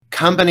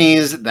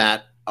companies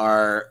that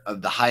are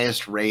of the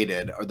highest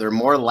rated, or they're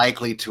more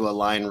likely to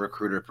align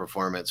recruiter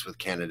performance with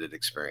candidate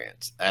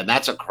experience. And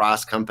that's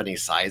across company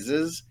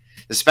sizes,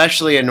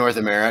 especially in North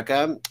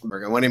America.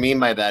 What I mean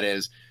by that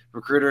is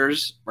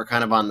recruiters are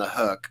kind of on the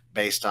hook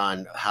based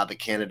on how the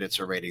candidates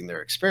are rating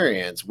their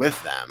experience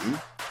with them.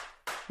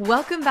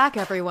 Welcome back,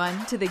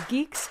 everyone, to the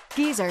Geeks,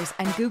 Geezers,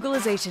 and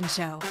Googlization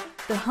Show,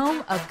 the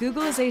home of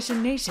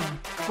Googlization Nation,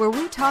 where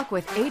we talk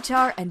with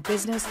HR and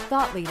business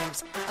thought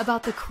leaders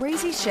about the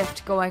crazy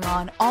shift going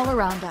on all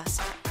around us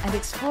and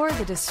explore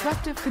the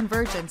disruptive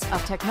convergence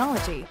of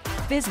technology,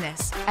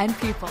 business, and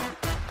people.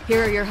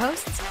 Here are your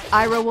hosts,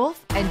 Ira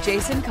Wolf and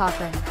Jason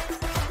Cochran.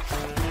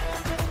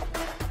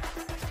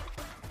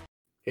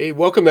 Hey,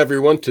 welcome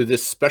everyone to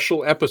this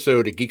special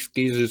episode of Geeks,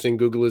 Geezers, and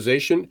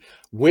Googlization,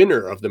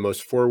 winner of the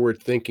most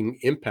forward-thinking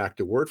impact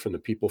award from the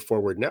People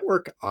Forward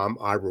Network. I'm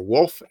Ira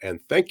Wolf, and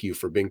thank you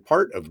for being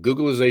part of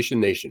Googlization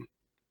Nation.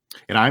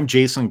 And I'm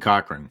Jason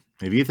Cochran.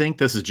 If you think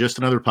this is just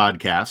another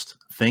podcast,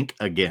 think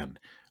again.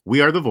 We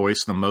are the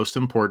voice of the most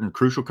important,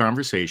 crucial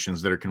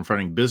conversations that are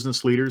confronting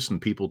business leaders and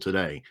people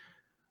today.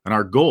 And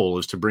our goal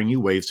is to bring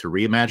you ways to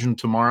reimagine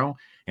tomorrow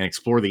and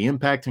explore the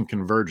impact and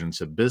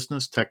convergence of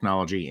business,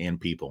 technology, and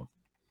people.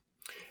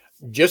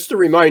 Just a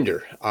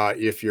reminder,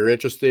 if you're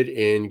interested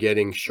in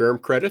getting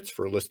SHRM credits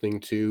for listening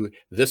to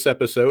this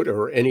episode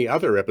or any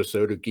other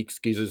episode of Geeks,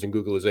 Geezers, and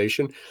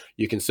Googlization,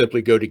 you can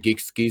simply go to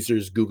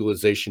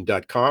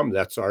geeksgeezersgooglization.com.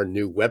 That's our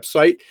new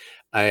website,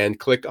 and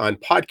click on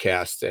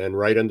podcasts. And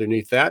right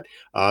underneath that,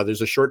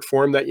 there's a short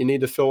form that you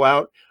need to fill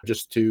out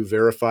just to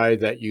verify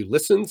that you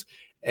listened.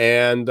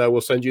 And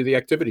we'll send you the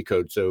activity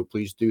code. So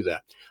please do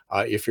that.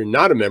 If you're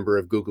not a member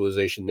of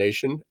Googlization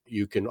Nation,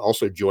 you can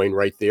also join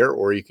right there,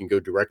 or you can go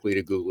directly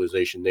to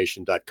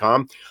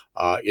googlizationnation.com.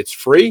 It's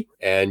free,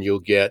 and you'll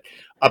get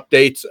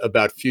updates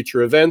about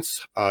future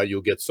events.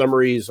 You'll get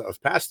summaries of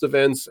past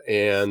events,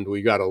 and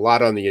we got a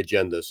lot on the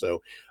agenda.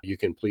 So you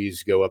can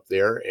please go up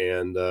there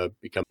and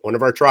become one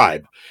of our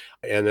tribe.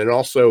 And then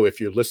also, if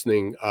you're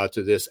listening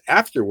to this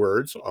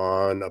afterwards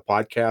on a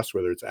podcast,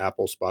 whether it's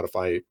Apple,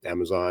 Spotify,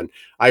 Amazon,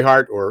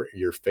 iHeart, or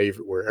your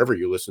favorite, wherever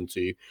you listen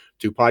to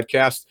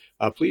podcasts,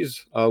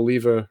 please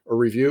leave a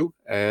review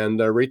and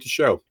rate the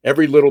show.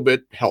 Every little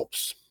bit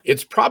helps.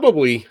 It's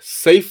probably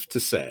safe to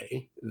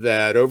say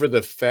that over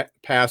the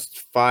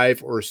past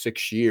 5 or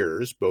 6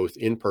 years, both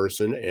in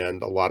person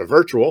and a lot of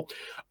virtual,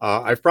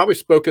 I've probably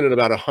spoken at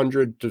about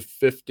 100 to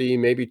 50,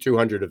 maybe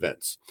 200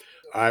 events.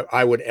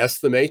 I would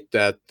estimate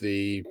that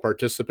the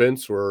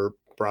participants were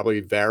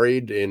probably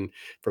varied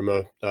from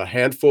a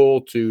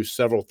handful to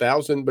several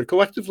thousand, but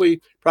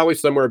collectively probably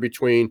somewhere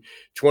between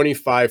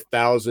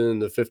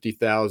 25,000 to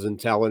 50,000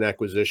 talent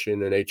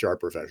acquisition and HR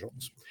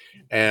professionals.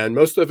 And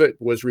most of it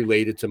was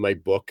related to my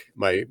book,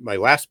 my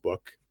last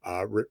book,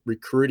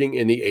 Recruiting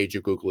in the Age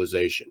of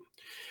Googlization.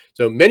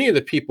 So many of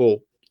the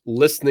people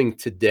listening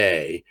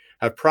today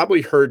have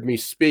probably heard me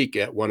speak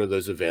at one of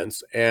those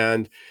events,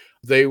 and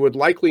they would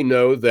likely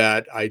know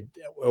that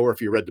or if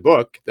you read the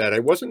book, that I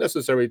wasn't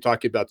necessarily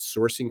talking about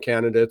sourcing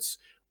candidates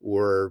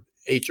or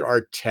HR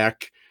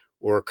tech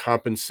or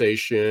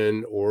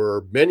compensation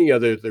or many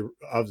other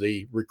of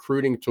the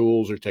recruiting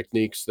tools or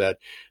techniques that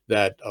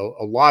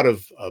a lot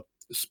of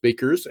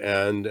speakers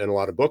and a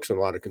lot of books and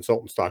a lot of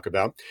consultants talk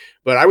about.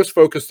 But I was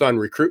focused on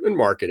recruitment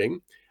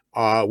marketing,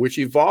 which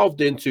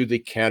evolved into the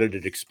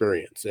candidate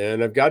experience.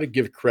 And I've got to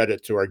give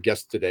credit to our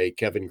guest today,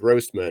 Kevin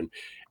Grossman,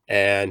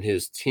 and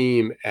his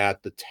team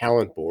at the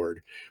Talent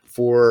Board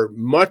for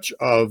much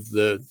of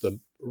the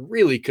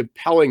really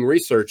compelling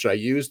research I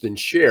used and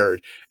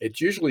shared. It's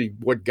usually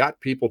what got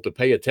people to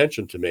pay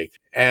attention to me.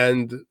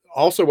 And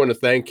also want to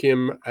thank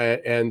him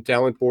and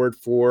Talent Board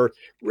for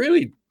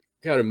really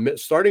kind of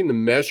starting to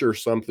measure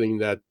something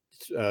that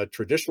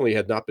traditionally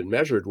had not been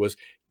measured, was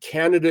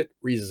candidate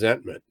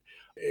resentment,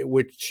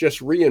 which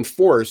just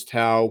reinforced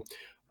how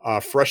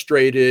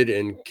frustrated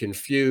and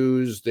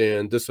confused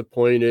and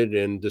disappointed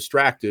and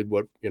distracted,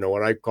 what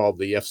I call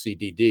the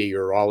FCDD,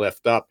 or all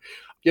effed up,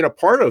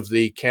 part of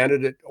the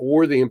candidate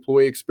or the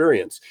employee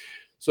experience.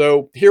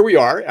 So here we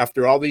are,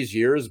 after all these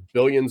years,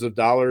 billions of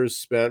dollars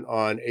spent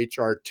on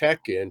HR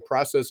tech and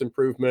process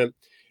improvement.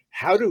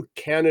 How do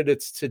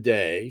candidates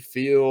today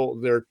feel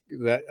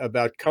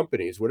about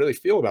companies? What do they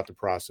feel about the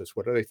process?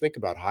 What do they think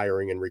about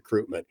hiring and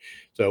recruitment?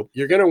 So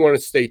you're going to want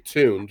to stay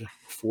tuned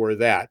for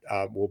that.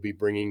 We'll be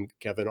bringing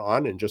Kevin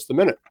on in just a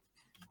minute.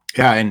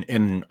 Yeah,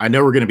 and I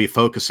know we're going to be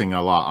focusing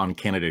a lot on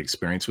candidate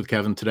experience with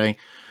Kevin today,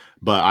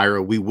 but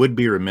Ira, we would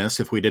be remiss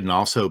if we didn't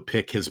also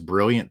pick his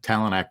brilliant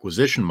talent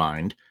acquisition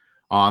mind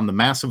on the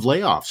massive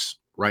layoffs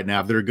right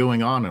now that are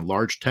going on in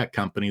large tech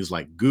companies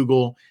like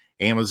Google,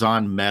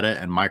 Amazon, Meta,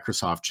 and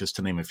Microsoft, just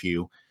to name a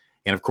few.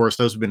 And of course,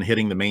 those have been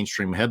hitting the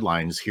mainstream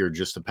headlines here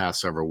just the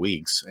past several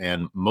weeks.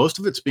 And most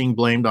of it's being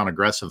blamed on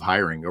aggressive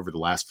hiring over the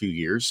last few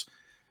years.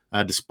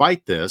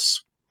 Despite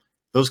this,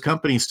 those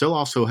companies still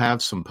also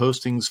have some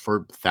postings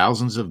for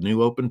thousands of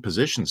new open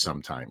positions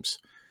sometimes.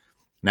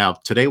 Now,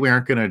 today we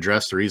aren't going to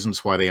address the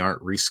reasons why they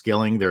aren't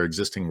reskilling their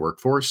existing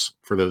workforce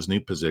for those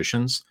new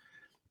positions.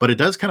 but it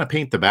does kind of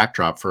paint the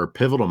backdrop for a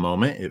pivotal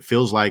moment. It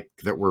feels like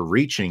that we're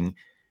reaching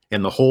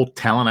in the whole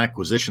talent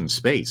acquisition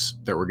space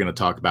that we're going to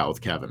talk about with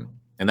Kevin.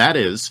 And that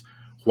is,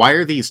 why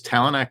are these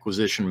talent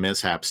acquisition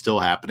mishaps still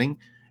happening?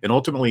 And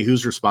ultimately,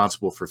 who's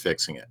responsible for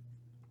fixing it?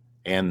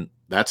 And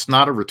that's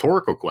not a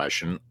rhetorical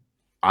question.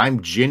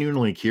 I'm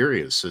genuinely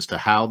curious as to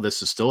how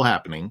this is still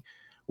happening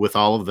with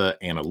all of the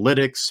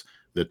analytics,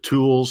 the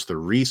tools, the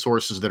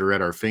resources that are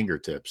at our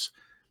fingertips.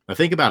 Now,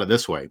 think about it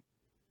this way.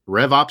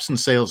 RevOps and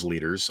sales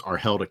leaders are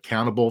held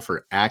accountable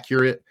for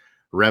accurate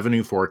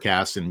revenue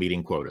forecasts and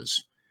meeting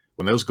quotas.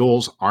 When those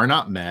goals are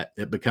not met,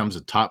 it becomes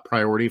a top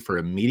priority for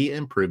immediate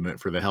improvement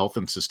for the health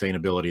and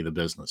sustainability of the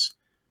business.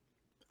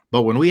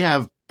 But when we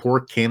have poor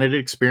candidate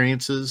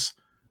experiences,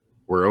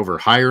 we're over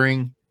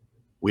hiring,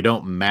 we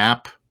don't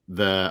map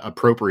the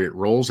appropriate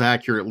roles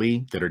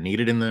accurately that are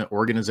needed in the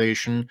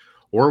organization,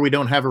 or we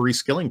don't have a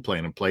reskilling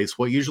plan in place,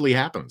 what usually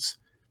happens?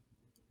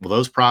 Well,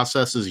 those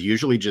processes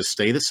usually just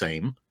stay the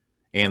same,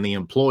 and the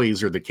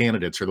employees or the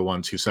candidates are the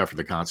ones who suffer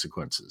the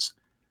consequences.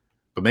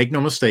 But make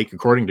no mistake,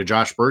 according to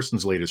Josh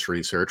Burson's latest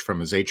research from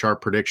his HR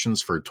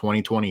predictions for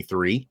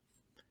 2023,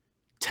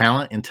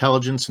 talent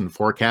intelligence and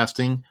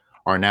forecasting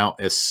are now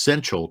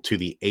essential to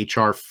the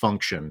HR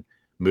function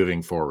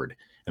moving forward.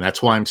 And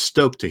that's why I'm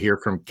stoked to hear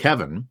from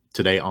Kevin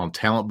today on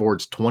Talent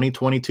Board's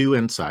 2022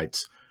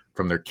 insights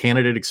from their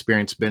candidate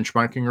experience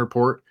benchmarking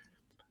report,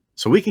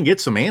 so we can get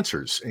some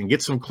answers and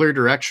get some clear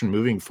direction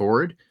moving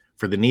forward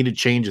for the needed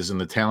changes in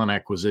the talent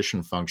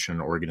acquisition function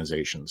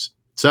organizations.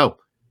 So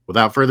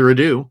without further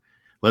ado,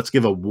 let's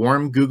give a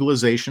warm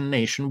Googleization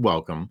Nation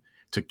welcome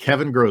to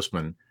Kevin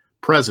Grossman,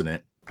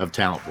 President of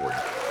Talent Board.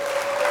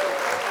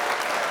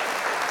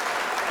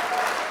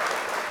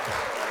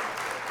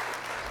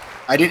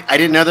 I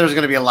didn't know there was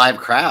going to be a live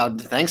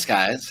crowd. Thanks,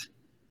 guys.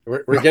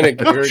 We're gonna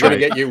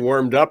get you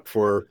warmed up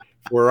for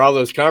all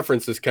those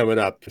conferences coming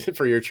up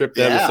for your trip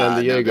down to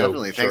San Diego. No,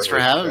 definitely. Thanks for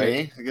having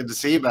me. Good to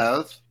see you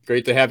both.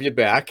 Great to have you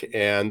back.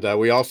 And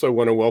we also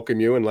want to welcome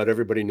you and let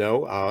everybody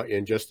know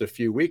in just a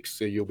few weeks,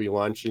 you'll be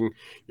launching,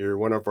 you're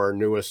one of our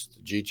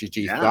newest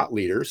GGG thought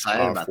leaders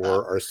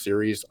for our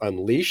series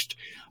Unleashed,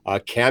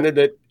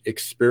 Candidate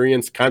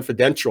Experience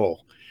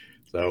Confidential.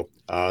 So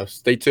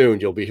stay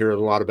tuned. You'll be hearing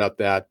a lot about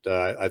that.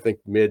 I think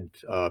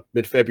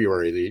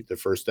mid-February, the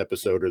first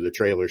episode or the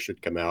trailer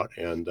should come out.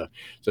 And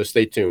so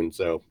stay tuned.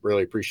 So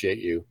really appreciate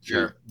you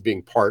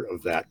being part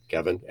of that,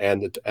 Kevin,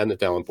 and the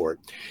Talent Board.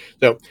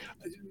 So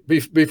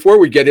before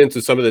we get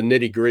into some of the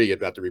nitty-gritty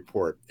about the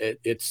report,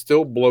 it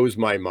still blows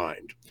my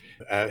mind.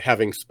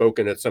 Having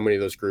spoken at so many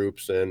of those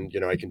groups, and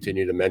I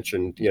continue to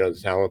mention the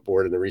Talent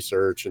Board and the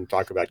research and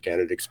talk about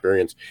candidate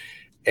experience.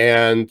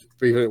 And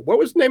what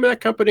was the name of that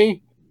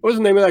company? What was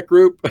the name of that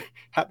group?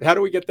 How do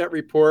we get that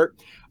report?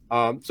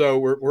 So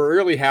we're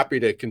really happy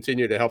to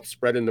continue to help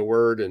spread in the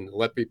word and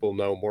let people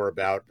know more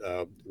about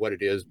what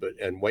it is,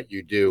 and what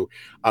you do.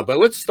 But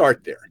let's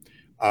start there.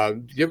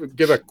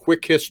 Give a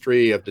quick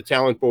history of the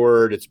Talent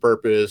Board, its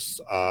purpose,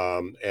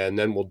 and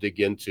then we'll dig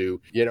into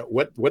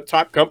what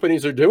top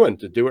companies are doing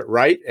to do it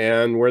right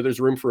and where there's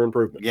room for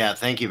improvement. Yeah,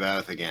 thank you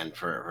both again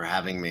for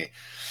having me.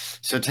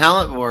 So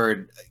Talent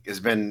Board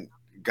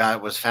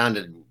was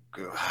founded,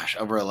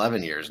 over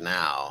 11 years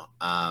now,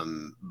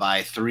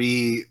 by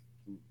three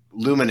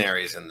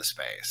luminaries in the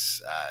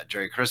space,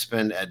 Jerry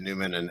Crispin, Ed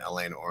Newman, and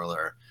Elaine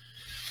Orler.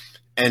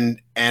 And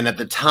at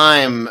the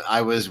time,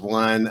 I was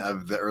one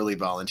of the early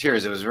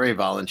volunteers. It was very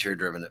volunteer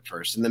driven at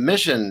first. And the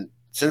mission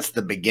since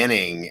the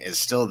beginning is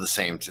still the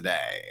same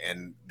today.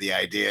 And the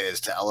idea is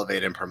to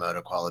elevate and promote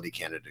a quality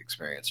candidate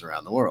experience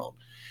around the world.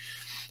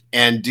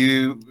 And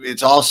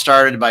it's all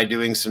started by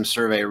doing some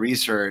survey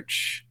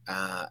research,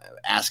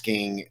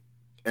 asking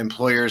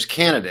employers,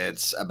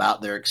 candidates about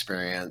their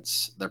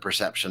experience, their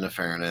perception of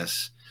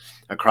fairness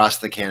across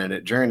the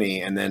candidate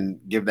journey, and then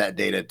give that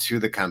data to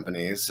the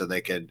companies so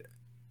they could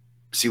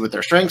see what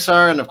their strengths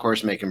are, and of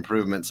course make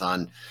improvements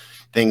on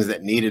things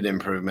that needed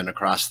improvement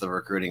across the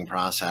recruiting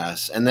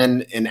process. And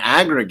then in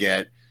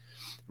aggregate,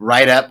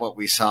 write up what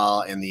we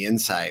saw in the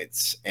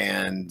insights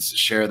and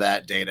share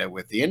that data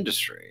with the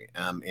industry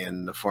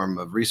in the form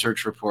of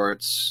research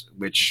reports,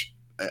 which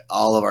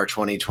all of our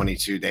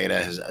 2022 data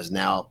is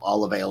now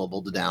all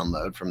available to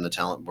download from the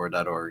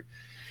talentboard.org.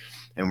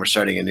 And we're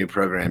starting a new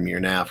program year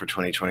now for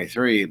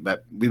 2023.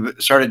 But we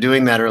started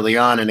doing that early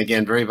on. And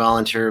again, very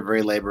volunteer,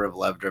 very labor of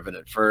love driven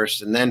at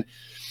first, and then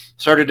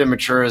started to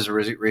mature as a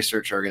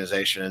research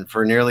organization. And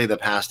for nearly the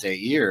past 8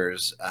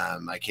 years,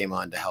 I came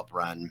on to help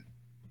run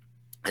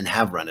and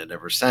have run it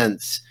ever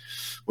since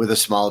with a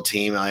small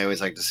team. I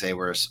always like to say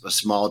we're a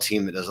small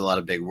team that does a lot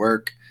of big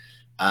work.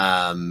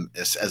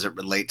 As it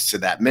relates to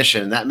that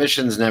mission. That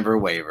mission's never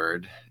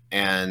wavered,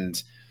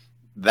 and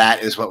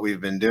that is what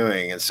we've been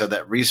doing. And so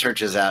that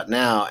research is out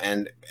now,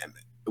 and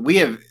we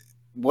have,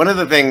 one of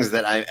the things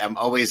that I am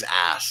always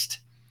asked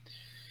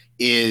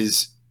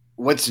is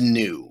what's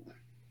new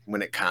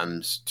when it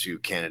comes to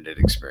candidate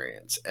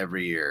experience.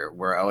 Every year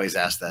we're always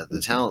asked that at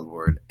the Talent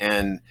Board,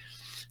 and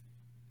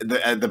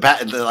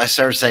I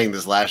started saying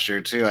this last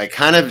year too. I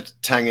kind of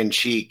tongue in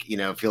cheek,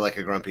 feel like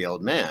a grumpy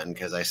old man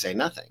because I say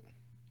nothing.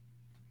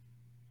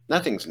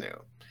 Nothing's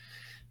new.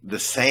 The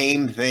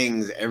same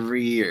things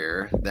every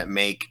year that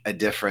make a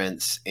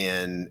difference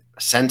in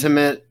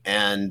sentiment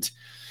and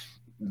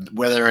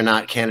whether or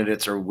not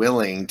candidates are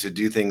willing to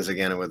do things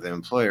again with the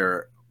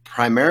employer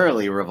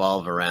primarily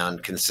revolve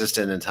around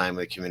consistent and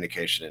timely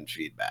communication and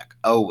feedback.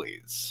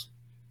 Always.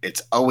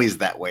 It's always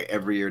that way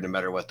every year, no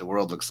matter what the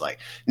world looks like.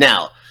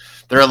 Now,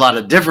 there are a lot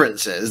of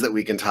differences that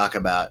we can talk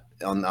about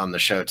on the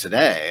show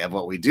today of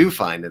what we do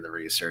find in the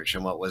research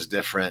and what was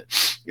different,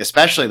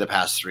 especially the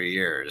past 3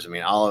 years. I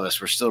mean, all of us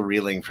were still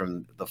reeling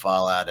from the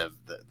fallout of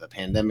the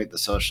pandemic, the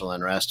social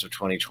unrest of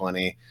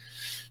 2020,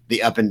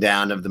 the up and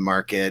down of the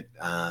market,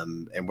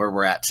 and where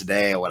we're at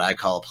today, what I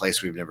call a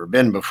place we've never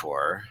been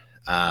before,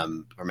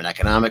 from an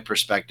economic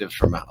perspective,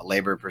 from a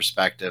labor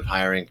perspective,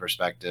 hiring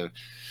perspective.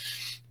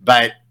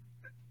 But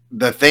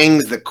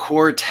the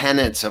core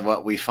tenets of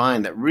what we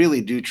find that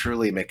really do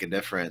truly make a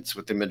difference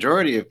with the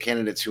majority of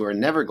candidates who are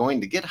never going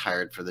to get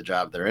hired for the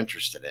job they're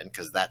interested in,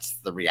 because that's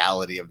the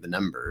reality of the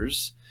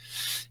numbers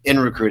in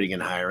recruiting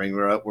and hiring.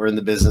 We're in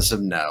the business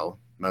of no,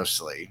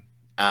 mostly.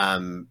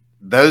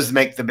 Those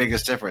make the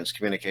biggest difference,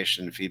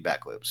 communication and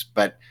feedback loops.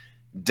 But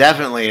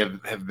definitely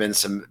have been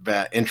some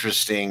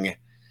interesting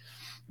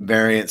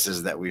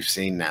variances that we've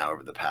seen now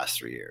over the past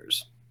 3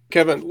 years.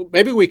 Kevin,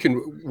 maybe we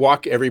can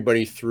walk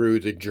everybody through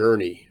the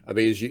journey. I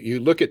mean, as you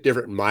look at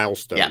different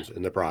milestones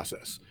in the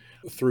process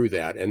through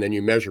that, and then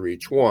you measure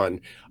each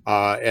one.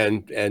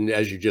 And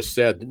as you just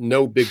said,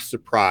 no big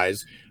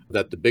surprise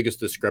that the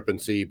biggest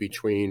discrepancy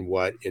between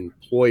what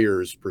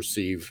employers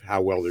perceive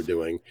how well they're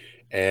doing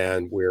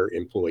and where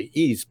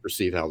employees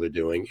perceive how they're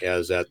doing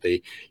is that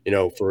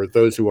for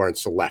those who aren't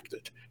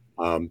selected.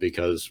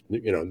 Because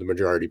the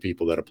majority of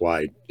people that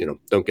apply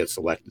don't get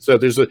selected. So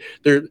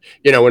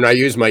when I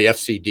use my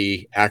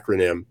FCD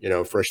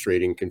acronym,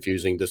 frustrating,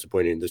 confusing,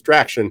 disappointing, and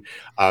distraction,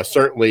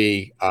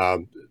 certainly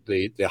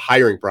the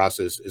hiring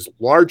process is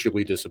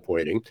largely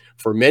disappointing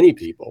for many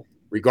people,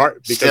 because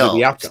of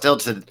the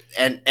outcome.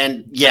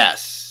 And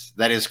yes,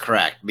 that is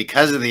correct,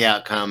 because of the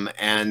outcome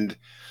and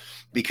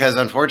because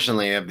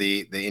unfortunately of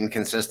the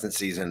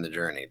inconsistencies in the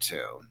journey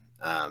too.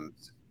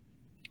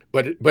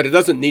 But it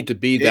doesn't need to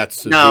be that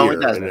severe. No, it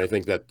doesn't. And I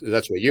think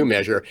that's what you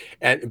measure.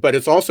 But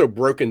it's also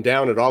broken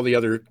down at all the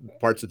other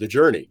parts of the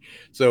journey.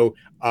 So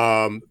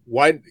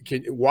why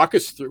can you walk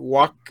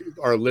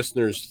our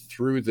listeners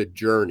through the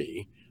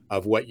journey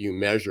of what you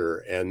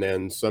measure, and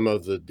then some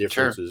of the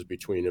differences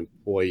between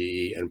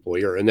employee and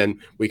employer, and then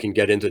we can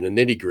get into the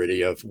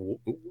nitty-gritty of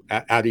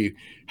how do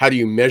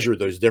you measure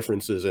those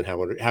differences, and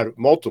how do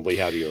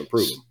you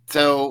improve them?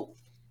 So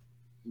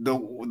the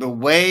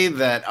way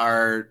that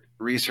our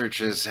research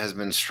has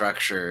been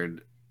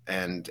structured,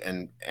 and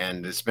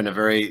it's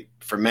been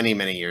for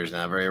many years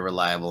now, very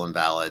reliable and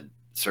valid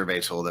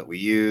survey tool that we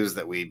use,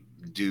 that we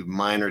do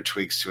minor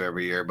tweaks to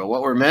every year. But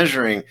what we're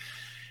measuring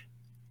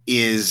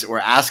is we're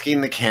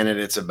asking the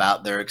candidates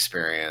about their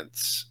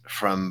experience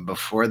from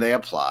before they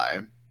apply,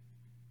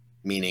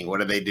 meaning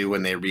what do they do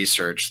when they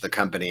research the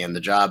company and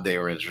the job they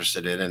were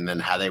interested in, and then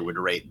how they would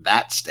rate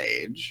that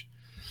stage.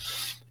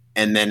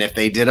 And then if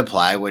they did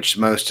apply, which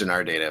most in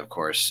our data, of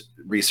course,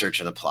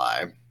 research and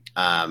apply,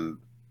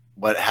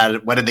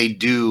 what did they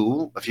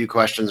do? A few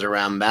questions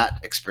around that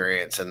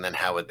experience, and then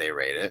how would they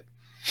rate it?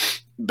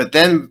 But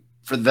then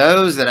for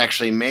those that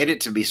actually made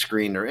it to be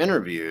screened or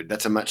interviewed,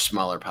 that's a much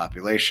smaller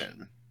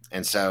population.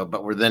 And so,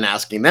 but we're then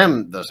asking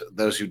them,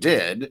 those who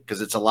did,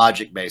 because it's a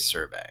logic-based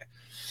survey,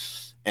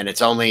 and it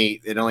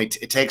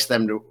takes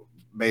them to,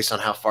 based on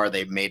how far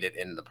they've made it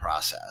in the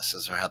process,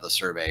 as to how the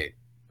survey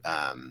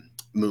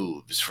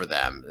moves for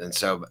them. And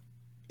so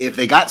if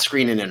they got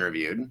screened and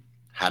interviewed,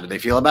 how did they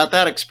feel about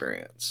that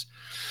experience?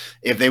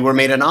 If they were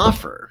made an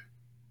offer,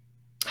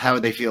 how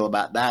would they feel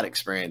about that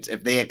experience?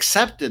 If they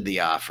accepted the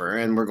offer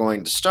and we're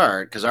going to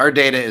start, because our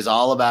data is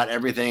all about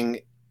everything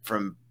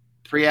from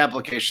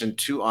pre-application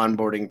to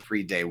onboarding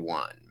pre-day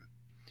one.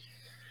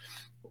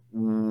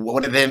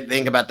 What do they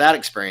think about that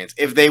experience?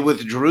 If they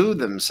withdrew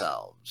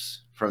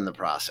themselves from the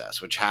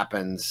process, which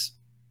happens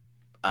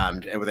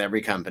with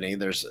every company,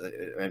 there's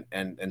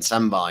and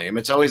some volume.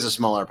 It's always a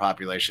smaller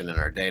population in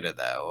our data,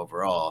 though,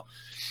 overall.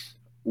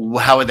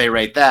 How would they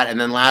rate that? And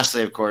then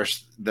lastly, of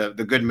course, the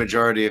good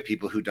majority of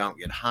people who don't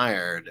get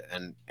hired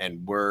and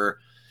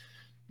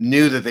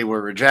knew that they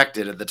were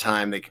rejected at the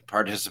time they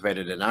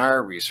participated in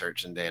our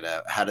research and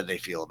data, how did they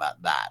feel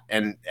about that?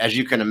 And as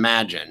you can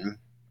imagine,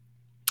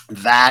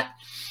 that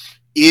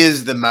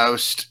is the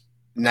most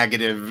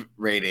negative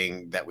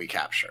rating that we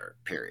capture,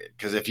 period.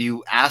 Because if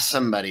you ask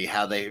somebody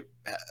how they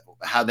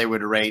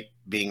would rate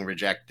being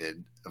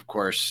rejected, of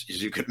course,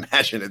 as you could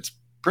imagine, it's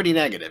pretty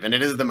negative, and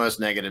it is the most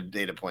negative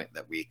data point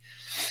that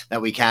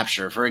we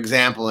capture. For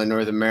example, in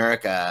North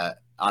America,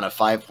 on a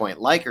 5-point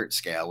Likert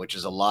scale, which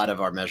is a lot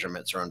of our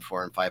measurements are on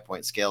 4 and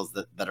 5-point scales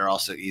that are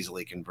also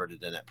easily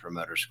converted in at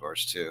promoter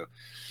scores too.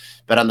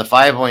 But on the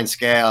 5-point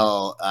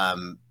scale,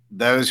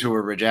 those who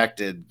were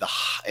rejected,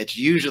 it's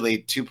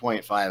usually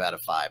 2.5 out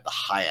of 5, the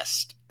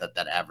highest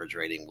that average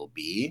rating will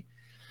be,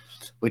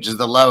 which is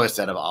the lowest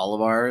out of all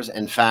of ours.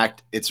 In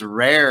fact, it's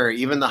rare,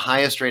 even the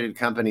highest rated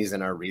companies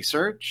in our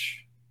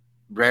research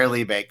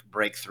rarely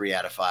break 3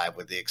 out of 5,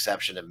 with the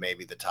exception of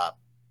maybe the top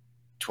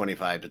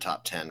 25 to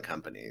top 10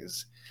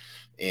 companies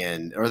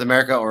in North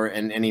America or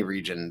in any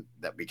region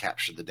that we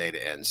capture the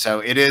data in.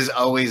 So it is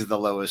always the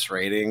lowest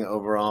rating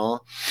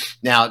overall.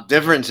 Now,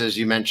 differences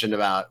you mentioned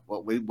about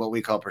what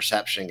we call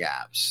perception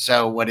gaps.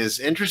 So what is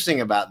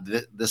interesting about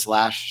this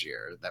last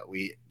year, that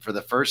we, for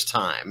the first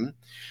time,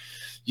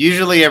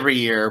 usually every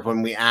year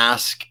when we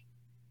ask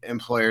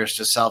employers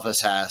to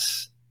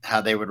self-assess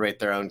how they would rate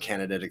their own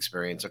candidate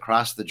experience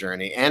across the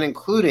journey, and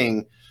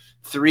including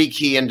 3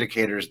 key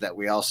indicators that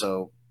we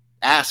also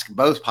ask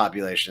both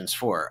populations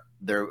for: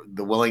 the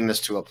willingness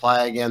to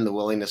apply again, the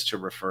willingness to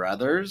refer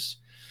others,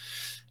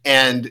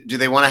 and do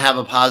they want to have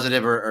a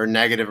positive or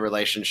negative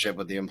relationship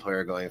with the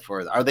employer going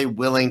forward? Are they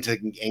willing to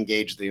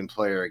engage the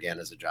employer again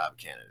as a job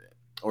candidate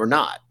or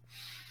not?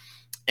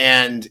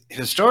 And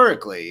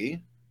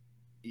historically,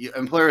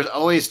 employers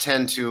always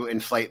tend to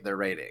inflate their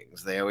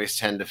ratings. They always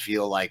tend to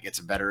feel like it's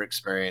a better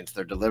experience,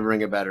 they're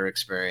delivering a better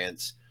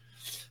experience,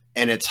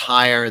 and it's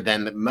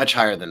much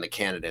higher than the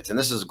candidates. And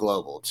this is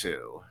global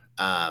too.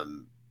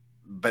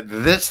 But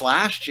this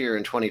last year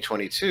in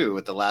 2022,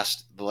 with the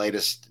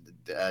latest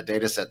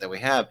data set that we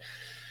have,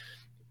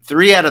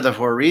 3 out of the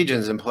 4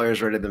 regions,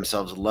 employers rated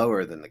themselves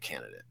lower than the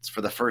candidates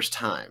for the first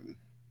time.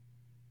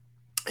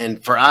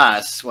 And for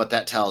us, what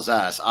that tells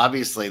us,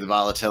 obviously the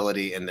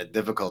volatility and the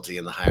difficulty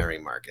in the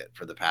hiring market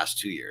for the past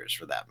 2 years,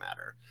 for that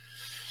matter.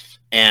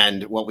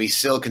 And what we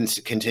still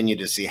continue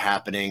to see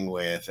happening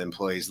with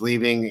employees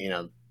leaving,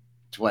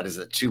 what is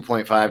it,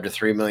 2.5 to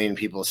 3 million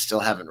people still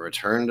haven't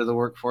returned to the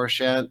workforce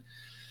yet.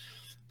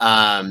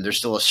 There's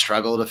still a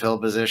struggle to fill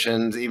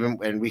positions, I know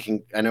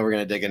we're going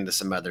to dig into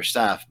some other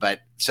stuff, but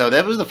so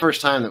that was the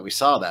first time that we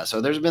saw that. So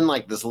there's been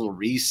like this little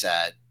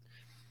reset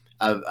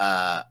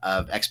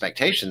of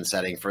expectation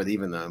setting for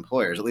even the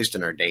employers, at least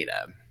in our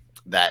data,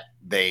 that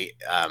they,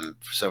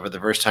 so for the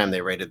first time,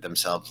 they rated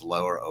themselves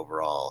lower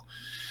overall.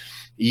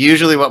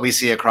 Usually what we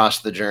see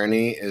across the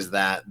journey is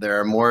that there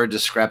are more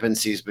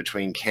discrepancies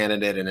between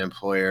candidate and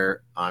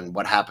employer on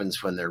what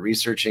happens when they're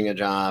researching a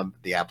job,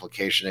 the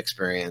application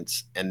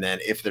experience, and then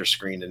if they're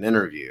screened and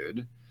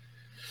interviewed.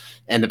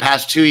 And the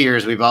past 2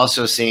 years, we've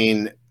also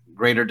seen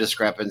greater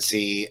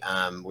discrepancy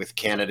with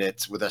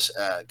candidates, with us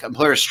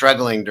employers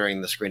struggling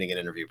during the screening and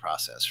interview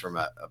process from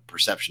a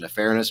perception of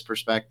fairness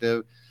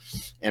perspective,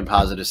 and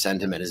positive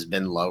sentiment has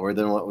been lower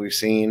than what we've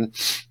seen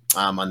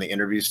on the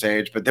interview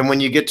stage. But then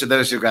when you get to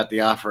those who got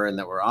the offer and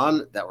that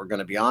were going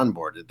to be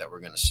onboarded, that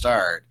we're going to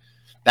start,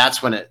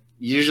 that's when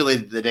usually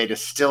the data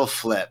still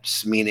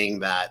flips, meaning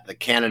that the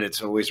candidates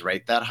always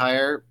rate that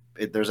higher.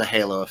 There's a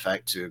halo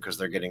effect too, because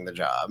they're getting the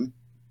job,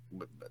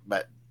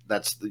 but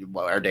that's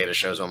what our data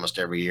shows almost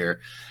every year.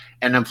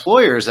 And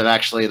employers have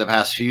actually, the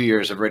past few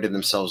years, have rated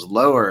themselves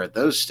lower at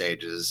those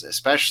stages,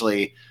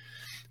 especially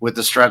with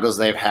the struggles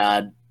they've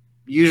had,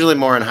 usually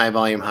more in high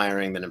volume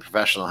hiring than in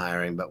professional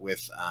hiring, but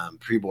with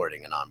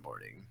pre-boarding and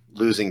onboarding,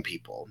 losing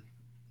people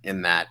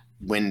in that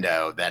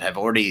window that have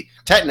already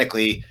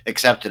technically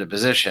accepted a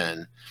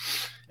position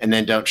and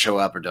then don't show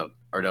up or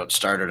don't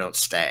start or don't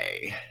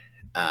stay,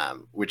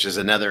 which is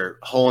another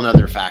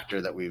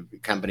factor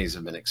that companies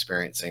have been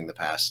experiencing the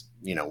past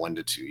 1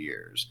 to 2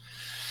 years.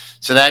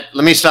 So let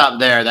me stop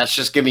there. That's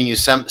just giving you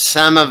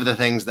some of the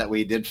things that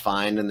we did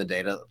find in the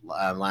data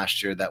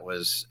last year, that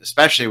was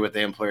especially with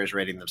the employers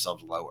rating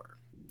themselves lower.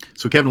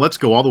 So Kevin, let's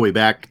go all the way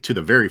back to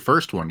the very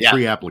first one, Yeah.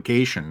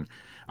 Pre-application.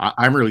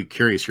 I'm really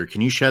curious here.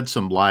 Can you shed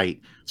some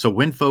light? So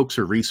when folks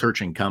are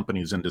researching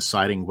companies and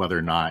deciding whether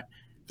or not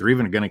they're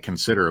even going to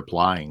consider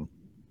applying,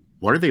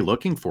 what are they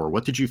looking for?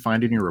 What did you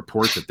find in your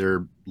report that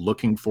they're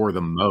looking for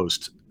the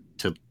most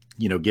to,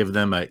 give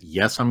them a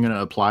yes, I'm going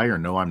to apply, or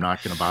no, I'm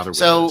not going to bother with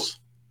this?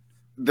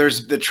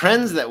 There's the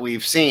trends that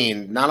we've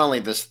seen, not only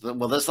this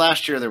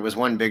last year, there was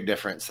one big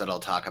difference that I'll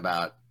talk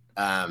about.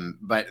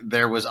 But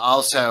there was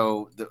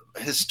also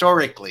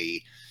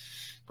historically,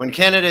 when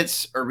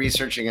candidates are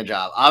researching a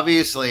job,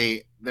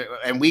 obviously,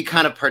 and we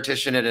kind of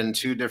partition it in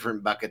 2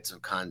 different buckets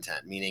of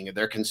content, meaning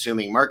they're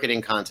consuming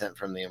marketing content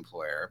from the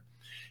employer,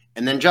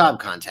 and then job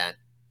content.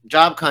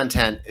 Job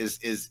content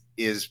is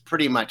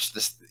pretty much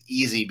this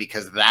easy,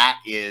 because that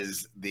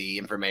is the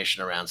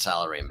information around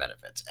salary and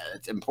benefits. And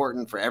it's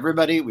important for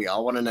everybody. We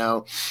all want to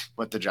know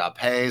what the job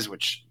pays,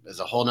 which is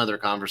a whole nother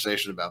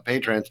conversation about pay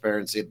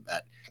transparency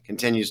that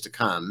continues to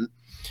come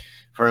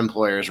for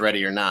employers,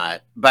 ready or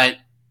not. But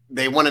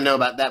they want to know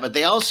about that. But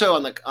they also,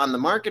 on the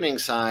marketing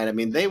side,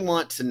 they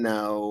want to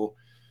know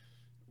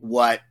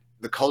what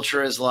the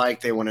culture is like.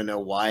 They want to know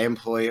why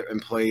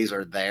employees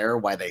are there,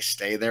 why they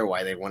stay there,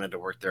 why they wanted to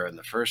work there in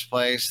the first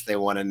place. They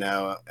want to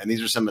know, and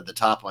these are some of the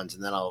top ones,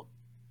 and then I'll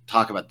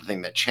talk about the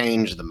thing that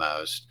changed the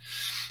most.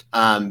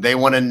 They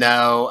want to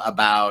know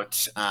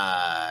about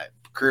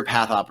career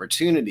path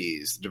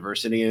opportunities,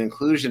 diversity and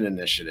inclusion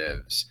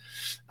initiatives.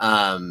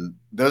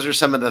 Those are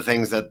some of the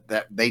things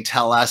that they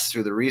tell us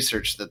through the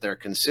research that they're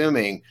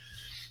consuming.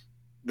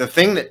 The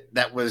thing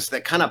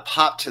that kind of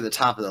popped to the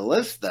top of the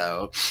list,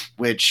 though,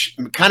 which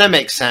kind of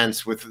makes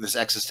sense with this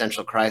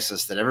existential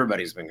crisis that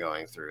everybody's been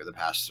going through the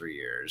past 3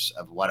 years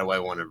of what do I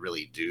want to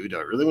really do? Do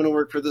I really want to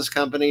work for this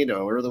company? Do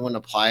I really want to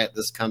apply at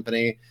this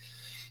company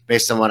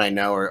based on what I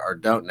know or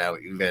don't know?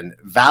 Even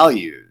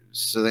values.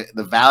 So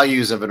the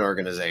values of an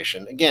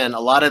organization. Again,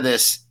 a lot of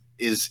this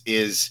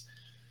is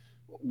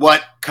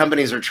what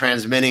companies are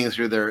transmitting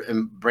through their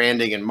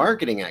branding and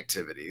marketing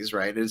activities,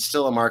 right? It's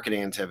still a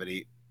marketing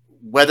activity.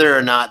 Whether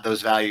or not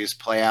those values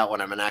play out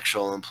when I'm an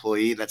actual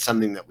employee, that's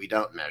something that we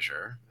don't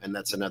measure. And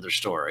that's another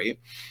story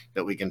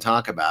that we can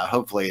talk about.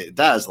 Hopefully it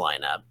does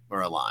line up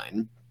or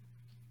align.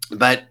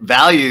 But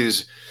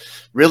values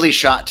really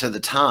shot to the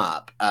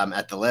top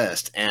at the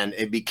list. And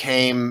it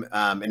became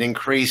an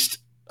increased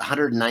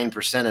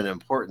 109% in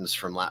importance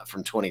from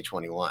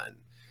 2021.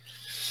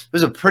 It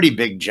was a pretty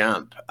big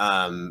jump.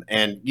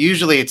 And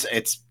usually it's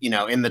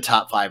in the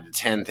top 5 to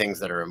 10 things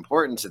that are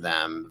important to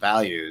them,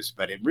 values,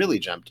 but it really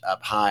jumped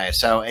up high.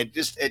 So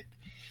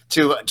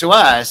to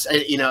us,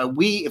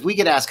 if we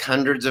could ask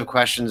hundreds of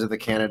questions of the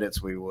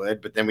candidates, we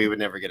would, but then we would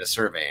never get a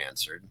survey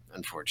answered,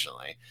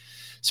 unfortunately.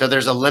 So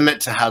there's a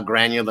limit to how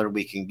granular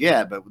we can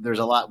get, but there's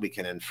a lot we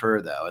can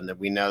infer, though, and that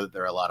we know that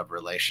there are a lot of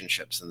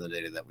relationships in the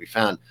data that we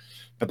found.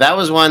 But that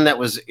was one that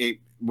was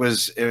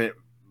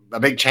a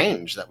big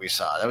change that we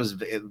saw. That was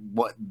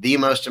what the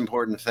most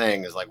important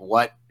thing is, like,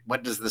 what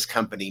does this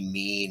company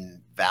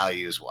mean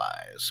values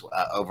wise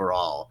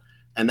overall?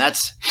 And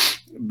that's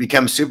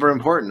become super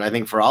important, I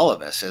think, for all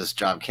of us as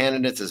job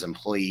candidates, as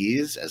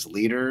employees, as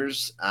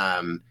leaders.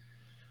 I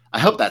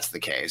hope that's the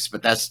case,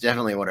 but that's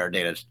definitely what our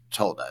data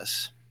told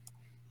us.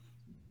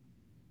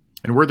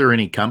 And were there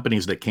any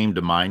companies that came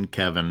to mind,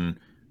 Kevin,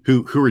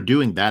 who are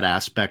doing that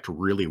aspect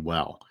really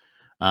well?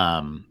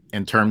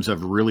 In terms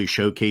of really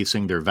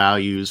showcasing their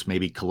values,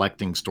 maybe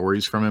collecting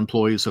stories from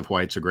employees of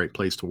why it's a great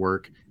place to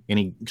work.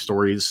 Any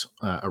stories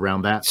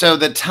around that? So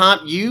the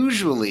top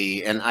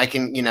usually, and I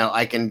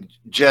can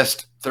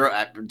just throw,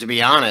 to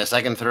be honest,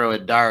 I can throw a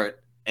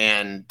dart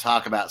and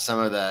talk about some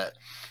of the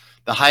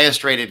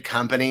highest rated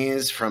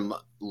companies from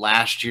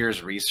last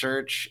year's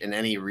research in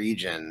any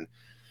region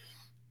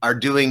are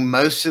doing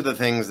most of the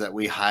things that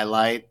we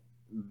highlight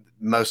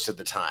most of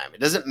the time. It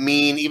doesn't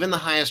mean even the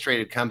highest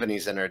rated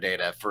companies in our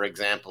data, for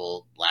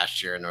example,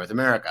 last year in North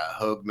America,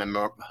 Hoag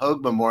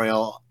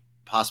Memorial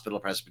Hospital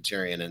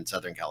Presbyterian in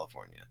Southern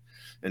California,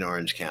 in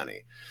Orange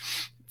County.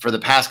 For the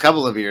past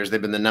couple of years,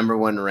 they've been the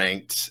 #1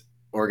 ranked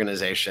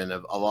organization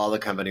of all the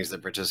companies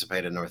that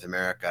participate in North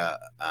America.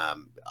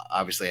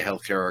 Obviously a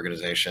healthcare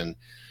organization.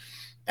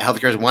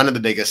 Healthcare is one of the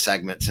biggest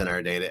segments in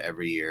our data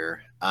every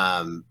year.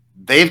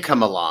 They've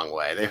come a long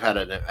way. They've had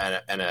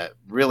a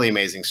really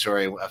amazing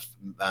story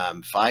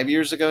 5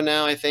 years ago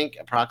now, I think,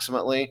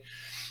 approximately.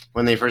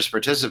 When they first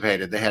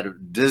participated, they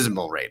had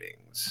dismal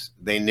ratings.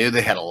 They knew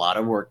they had a lot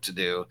of work to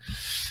do.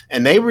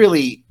 And they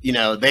really,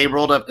 they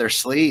rolled up their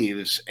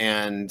sleeves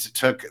and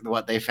took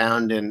what they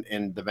found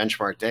in the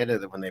benchmark data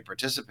that when they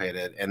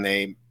participated, and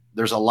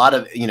there's a lot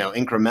of,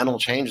 incremental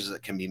changes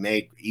that can be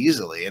made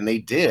easily. And they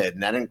did.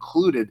 And that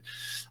included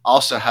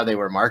also how they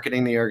were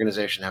marketing the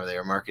organization, how they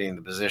were marketing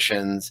the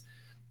positions,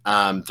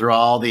 through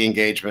all the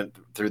engagement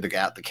through the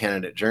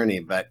candidate journey.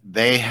 But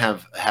they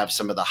have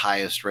some of the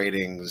highest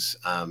ratings.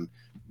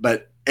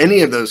 But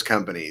any of those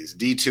companies,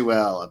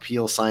 D2L,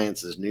 Appeal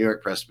Sciences, New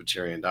York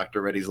Presbyterian,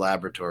 Dr. Reddy's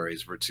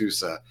Laboratories,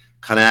 Virtusa,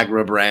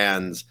 Conagra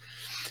Brands,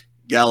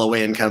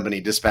 Galloway and Company,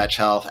 Dispatch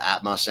Health,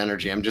 Atmos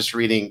Energy. I'm just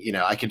reading,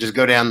 I could just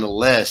go down the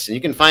list, and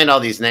you can find all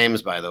these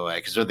names, by the way,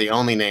 because they're the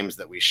only names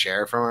that we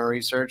share from our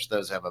research.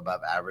 Those have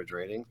above average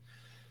rating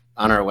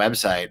on our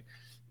website.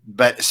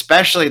 But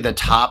especially the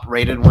top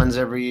rated ones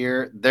every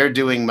year, they're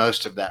doing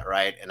most of that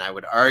right. And I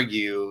would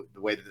argue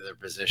the way that they're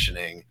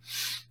positioning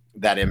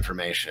that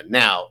information.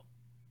 Now,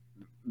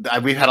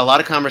 we've had a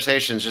lot of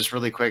conversations just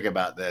really quick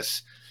about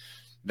this,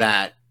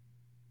 that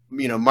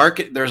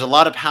there's a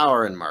lot of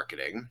power in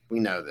marketing. We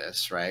know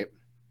this, right?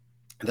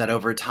 That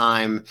over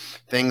time,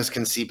 things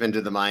can seep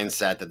into the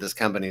mindset that this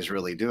company is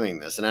really doing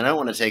this. And I don't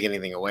want to take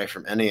anything away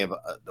from any of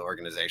the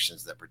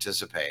organizations that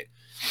participate,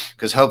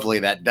 because hopefully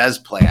that does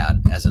play out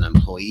as an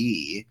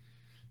employee.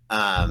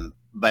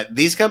 But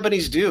these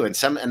companies do, and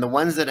the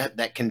ones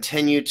that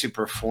continue to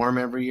perform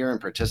every year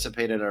and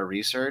participate in our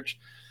research,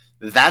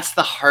 that's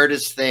the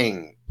hardest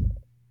thing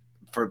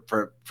for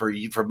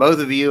both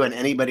of you and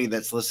anybody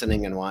that's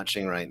listening and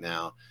watching right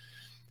now.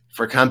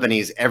 For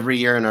companies every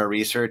year in our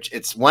research,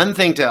 it's one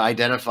thing to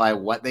identify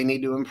what they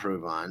need to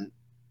improve on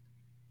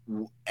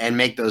and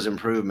make those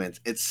improvements.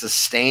 It's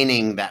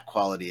sustaining that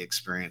quality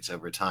experience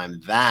over time.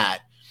 That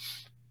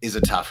is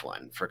a tough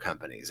one for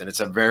companies. And it's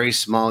a very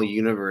small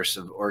universe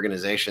of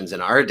organizations in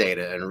our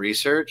data and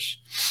research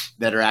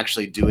that are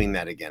actually doing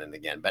that again and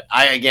again. But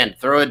I, again,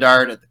 throw a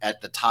dart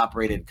at the top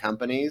rated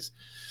companies,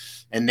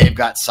 and they've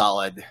got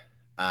solid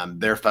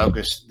They're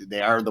focused.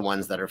 They are the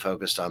ones that are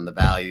focused on the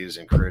values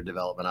and career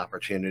development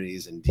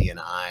opportunities and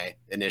D&I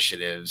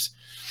initiatives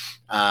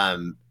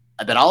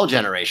that all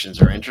generations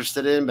are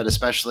interested in, but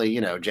especially,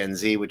 Gen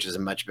Z, which is a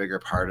much bigger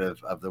part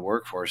of the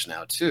workforce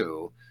now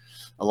too,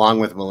 along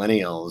with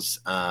millennials.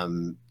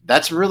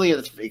 That's really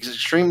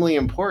extremely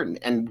important.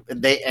 And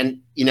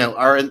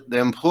are the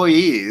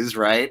employees,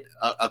 right,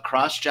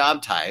 across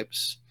job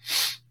types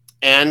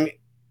and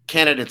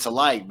candidates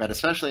alike, but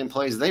especially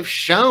employees, they've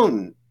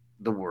shown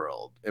the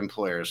world,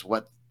 employers,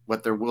 what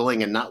they're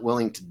willing and not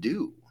willing to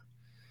do,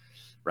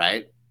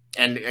 right?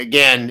 And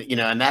again,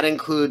 and that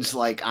includes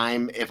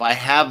if I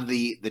have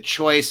the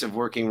choice of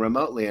working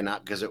remotely and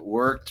not because it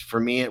worked for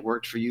me, it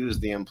worked for you as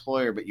the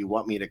employer, but you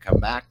want me to come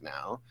back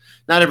now.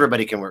 Not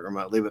everybody can work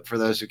remotely, but for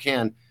those who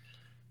can,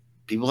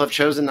 people have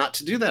chosen not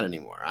to do that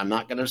anymore. I'm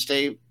not going to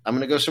stay. I'm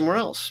going to go somewhere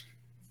else.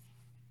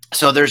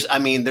 So there's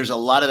a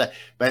lot of that,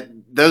 but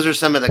those are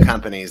some of the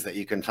companies that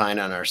you can find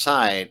on our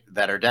site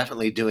that are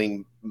definitely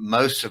doing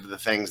most of the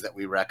things that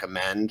we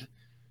recommend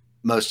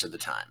most of the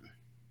time.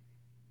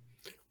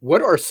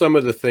 What are some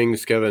of the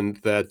things, Kevin,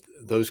 that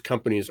those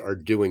companies are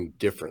doing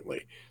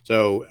differently?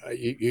 So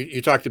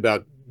you talked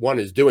about one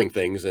is doing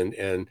things,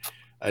 and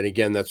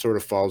again, that sort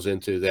of falls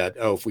into that,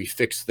 if we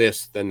fix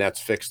this, then that's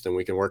fixed and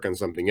we can work on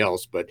something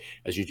else. But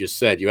as you just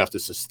said, you have to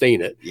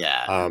sustain it.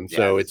 Yeah.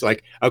 So it's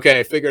like, okay,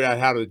 I figured out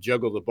how to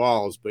juggle the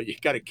balls, but you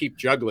got to keep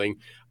juggling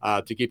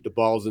to keep the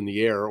balls in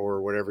the air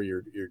or whatever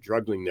you're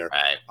juggling there.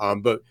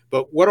 Right.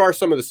 But what are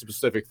some of the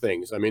specific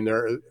things? I mean,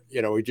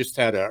 we just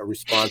had a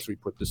response. We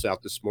put this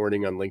out this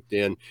morning on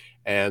LinkedIn,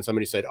 and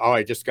somebody said,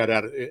 I just got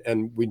out of,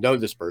 and we know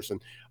this person.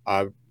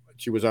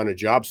 She was on a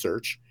job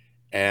search.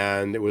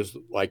 And it was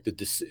like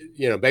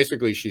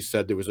basically she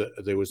said there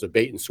was a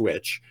bait and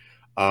switch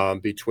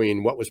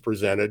between what was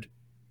presented,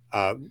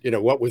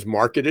 what was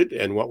marketed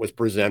and what was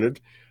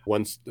presented.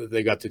 Once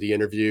they got to the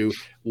interview,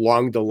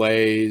 long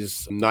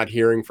delays, not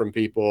hearing from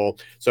people.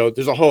 So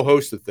there's a whole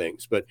host of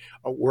things. But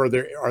are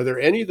there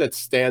any that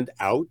stand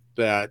out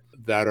that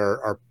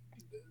are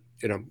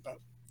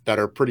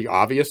pretty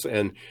obvious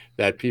and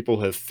that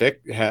people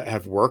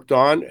have worked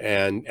on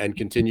and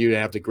continue to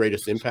have the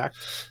greatest impact?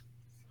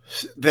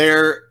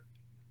 There's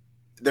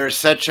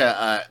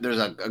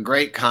a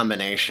great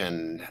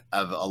combination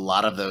of a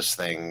lot of those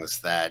things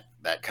that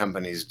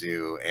companies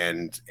do,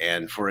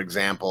 and for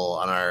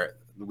example,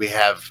 we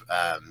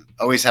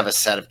always have a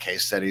set of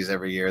case studies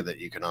every year that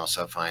you can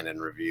also find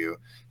and review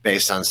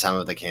based on some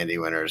of the Candy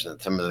winners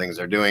and some of the things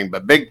they're doing.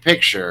 But big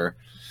picture,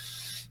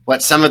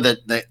 what some of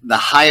the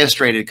highest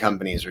rated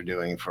companies are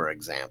doing, for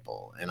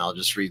example, and I'll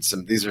just read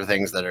some. These are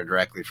things that are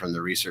directly from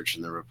the research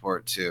in the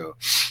report too,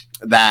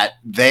 that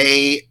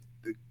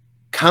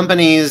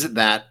companies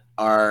that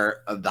are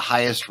of the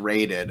highest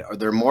rated, or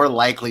they're more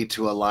likely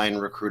to align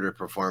recruiter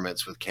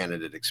performance with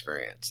candidate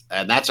experience.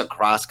 And that's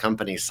across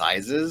company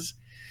sizes,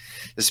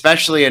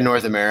 especially in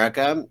North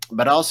America,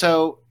 but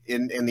also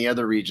in the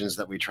other regions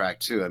that we track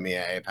too,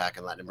 EMEA, APAC,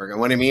 and Latin America.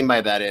 And what I mean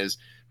by that is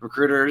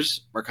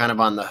recruiters are kind of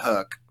on the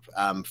hook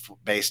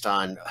based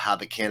on how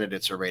the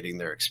candidates are rating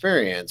their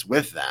experience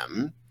with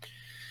them.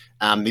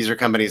 These are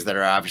companies that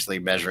are obviously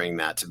measuring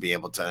that to be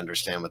able to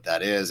understand what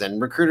that is,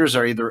 and recruiters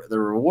are they're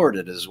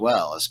rewarded as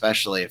well,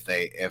 especially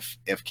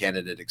if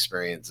candidate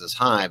experience is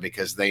high,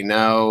 because they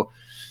know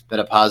that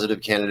a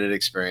positive candidate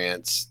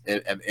experience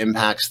it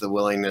impacts the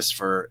willingness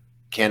for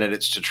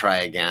candidates to try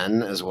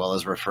again, as well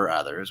as refer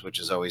others, which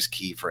is always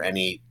key for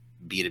any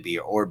B2B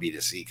or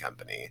B2C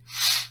company.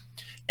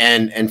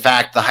 And in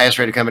fact, the highest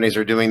rated companies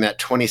are doing that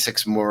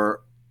 26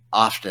 more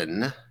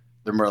often.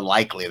 They're more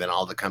likely than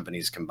all the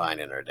companies combined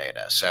in our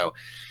data. So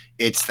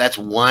that's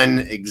one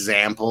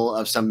example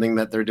of something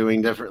that they're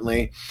doing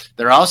differently.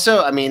 They're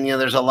also,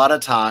 there's a lot of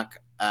talk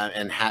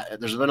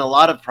there's been a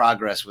lot of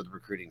progress with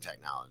recruiting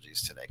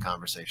technologies today,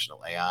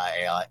 conversational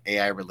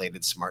AI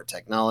related smart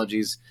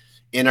technologies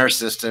in our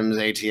systems,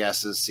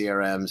 ATSs,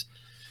 CRMs,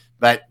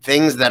 but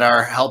things that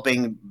are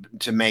helping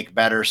to make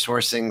better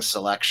sourcing,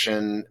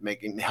 selection,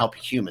 help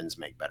humans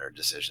make better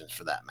decisions,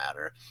 for that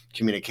matter.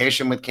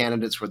 Communication with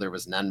candidates where there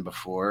was none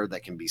before,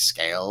 that can be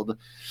scaled,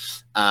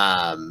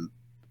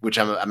 which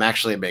I'm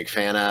actually a big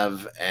fan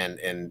of,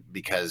 and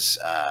because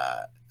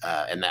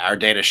and our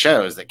data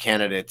shows that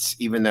candidates,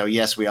 even though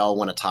yes, we all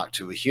want to talk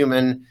to a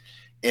human,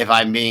 if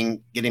I'm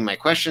getting my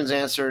questions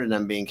answered and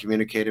I'm being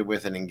communicated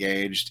with and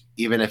engaged,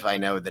 even if I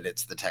know that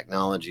it's the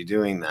technology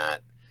doing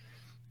that,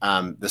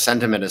 the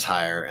sentiment is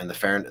higher and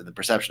the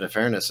perception of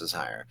fairness is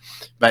higher.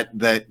 But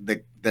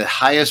the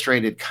highest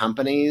rated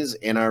companies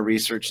in our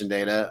research and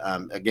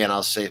data, again,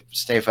 I'll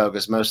stay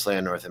focused mostly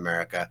on North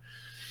America.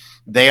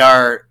 They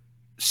are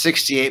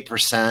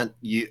 68%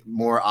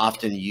 more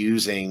often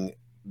using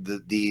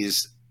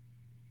these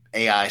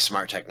AI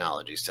smart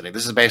technologies today.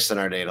 This is based on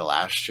our data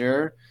last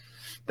year,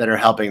 that are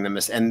helping them.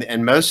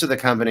 And most of the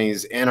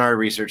companies in our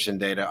research and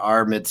data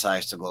are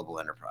mid-sized to global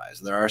enterprise.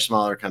 There are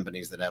smaller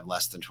companies that have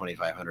less than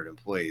 2,500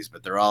 employees,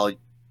 but they're all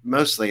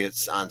mostly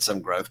it's on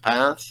some growth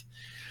path.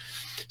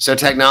 So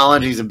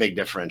technology is a big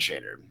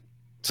differentiator.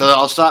 So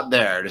I'll stop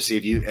there to see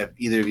if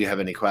either of you have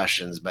any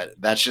questions, but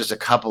that's just a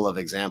couple of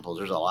examples.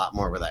 There's a lot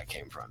more where that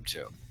came from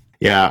too.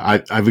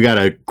 Yeah, I've got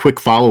a quick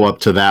follow up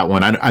to that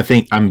one. I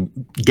think I'm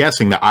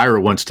guessing that Ira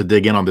wants to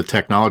dig in on the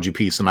technology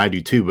piece, and I do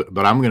too.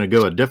 But I'm going to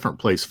go a different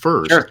place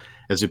first, Sure.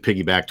 as a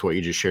piggyback to what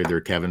you just shared there,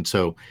 Kevin.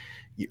 So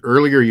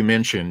earlier you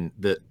mentioned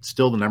that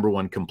still the number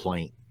one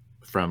complaint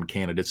from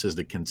candidates is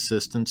the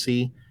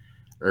consistency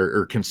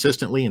or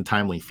consistently and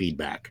timely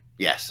feedback.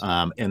 Yes.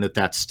 And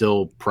that's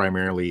still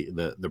primarily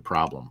the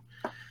problem.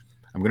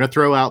 I'm going to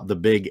throw out the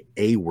big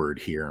A word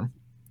here: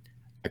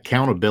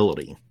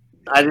 accountability.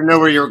 I didn't know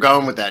where you were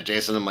going with that,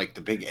 Jason. I'm like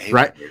the big A.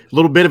 Right. A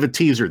little bit of a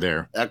teaser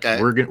there. Okay.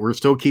 We're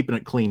still keeping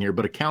it clean here,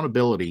 but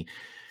accountability.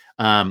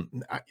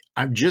 I'm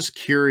just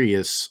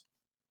curious,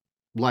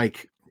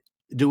 like,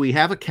 do we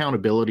have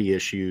accountability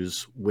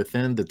issues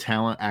within the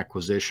talent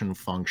acquisition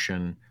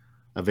function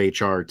of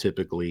HR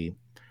typically,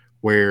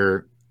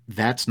 where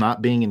that's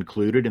not being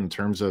included in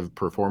terms of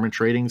performance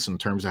ratings, in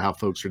terms of how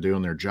folks are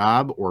doing their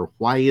job? Or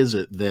why is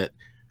it that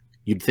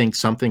you'd think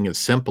something as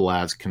simple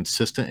as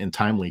consistent and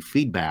timely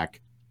feedback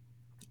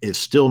is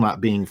still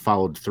not being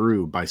followed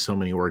through by so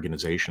many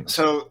organizations?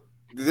 So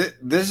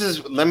this is,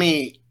 I'm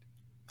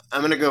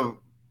going to go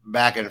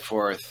back and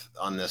forth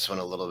on this one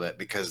a little bit,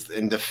 because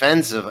in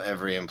defense of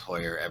every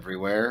employer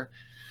everywhere,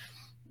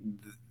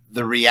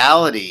 the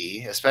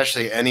reality,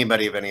 especially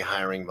anybody of any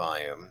hiring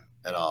volume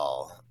at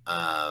all,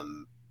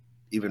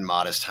 even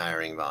modest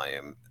hiring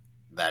volume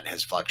that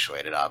has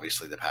fluctuated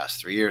obviously the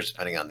past 3 years,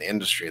 depending on the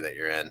industry that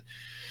you're in,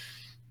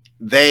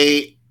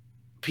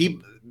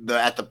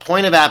 at the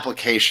point of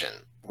application,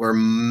 where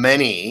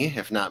many,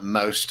 if not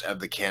most, of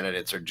the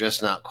candidates are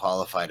just not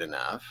qualified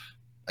enough.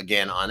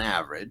 Again, on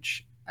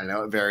average, I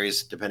know it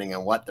varies depending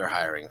on what they're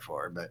hiring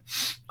for, but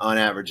on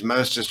average,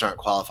 most just aren't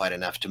qualified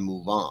enough to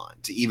move on,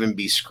 to even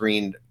be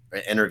screened or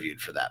interviewed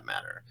for that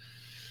matter.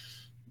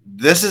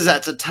 That's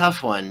a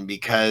tough one,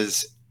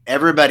 because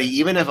everybody,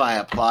 even if I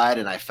applied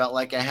and I felt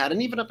like I had,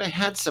 and even if I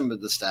had some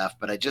of the stuff,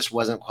 but I just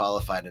wasn't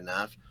qualified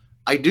enough,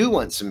 I do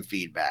want some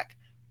feedback.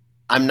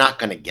 I'm not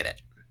going to get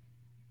it.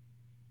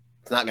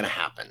 It's not going to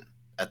happen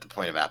at the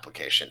point of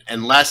application,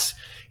 unless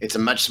it's a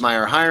much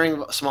smaller hiring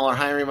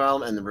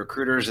volume, and the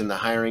recruiters and the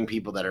hiring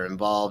people that are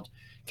involved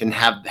can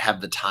have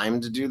the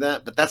time to do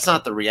that. But that's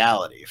not the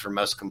reality for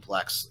most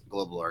complex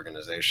global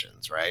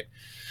organizations, right?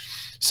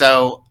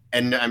 So, I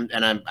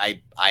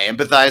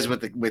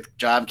empathize with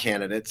job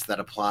candidates that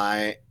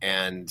apply,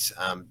 and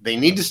they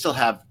need to still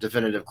have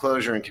definitive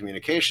closure and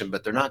communication,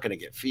 but they're not going to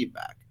get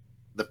feedback.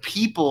 The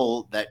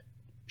people that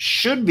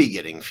should be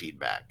getting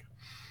feedback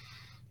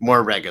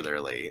more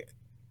regularly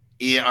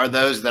are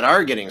those that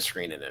are getting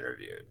screened and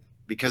interviewed,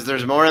 because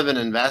there's more of an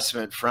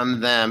investment from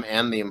them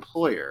and the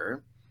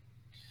employer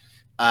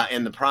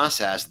in the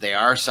process. They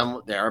are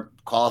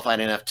qualified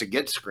enough to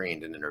get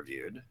screened and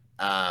interviewed,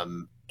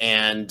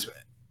 and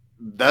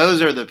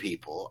those are the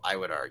people, I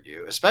would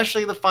argue,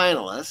 especially the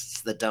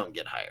finalists that don't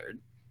get hired,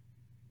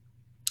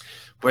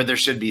 where there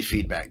should be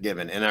feedback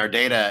given. In our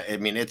data, I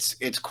mean,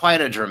 it's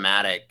quite a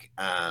dramatic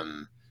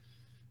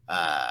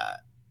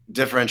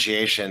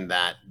differentiation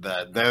that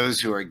those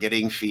who are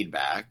getting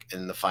feedback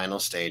in the final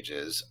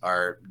stages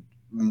are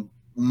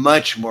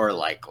much more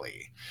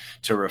likely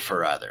to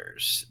refer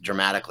others,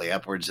 dramatically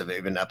upwards of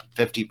even up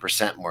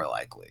 50% more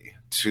likely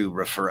to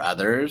refer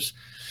others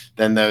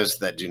than those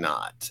that do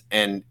not.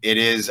 And it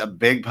is a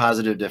big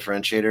positive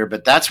differentiator,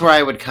 but that's where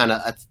I would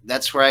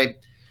that's where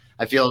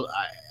I feel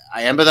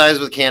I empathize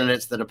with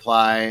candidates that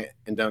apply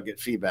and don't get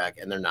feedback,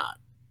 and they're not.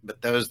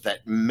 But those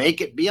that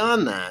make it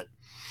beyond that,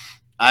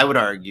 I would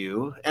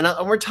argue, and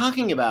we're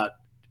talking about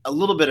a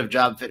little bit of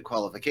job fit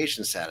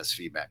qualification status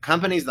feedback.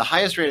 Companies, the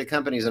highest rated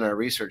companies in our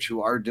research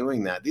who are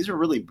doing that, these are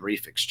really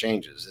brief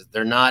exchanges.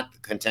 They're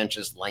not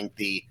contentious,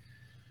 lengthy.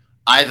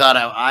 I thought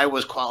I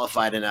was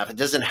qualified enough. It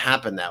doesn't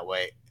happen that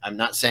way. I'm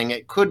not saying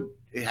it could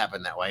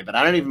happen that way, but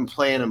I don't even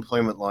play an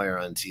employment lawyer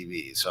on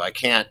TV, so I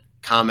can't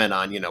comment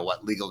on,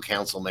 what legal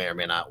counsel may or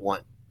may not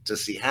want to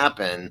see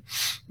happen.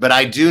 But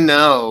I do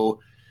know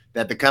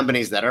that the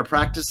companies that are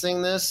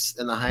practicing this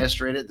in the highest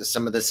rated,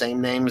 some of the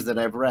same names that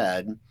I've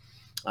read,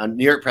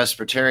 New York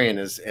Presbyterian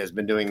has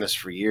been doing this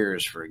for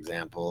years, for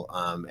example.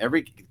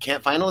 Every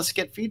finalists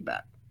get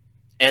feedback,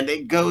 and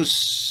it goes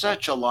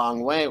such a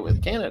long way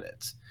with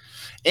candidates.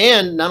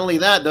 And not only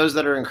that, those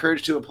that are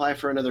encouraged to apply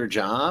for another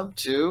job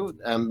too,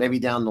 maybe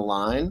down the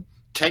line,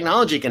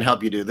 technology can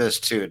help you do this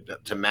too,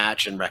 to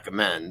match and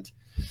recommend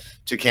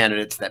to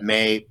candidates that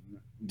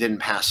didn't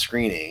pass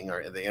screening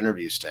or the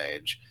interview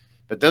stage.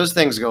 But those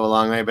things go a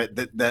long way. But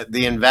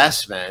the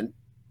investment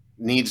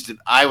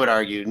I would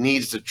argue,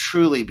 needs to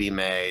truly be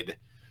made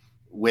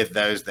with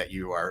those that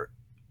you are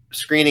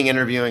screening,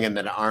 interviewing, and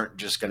that aren't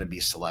just going to be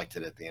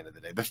selected at the end of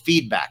the day. The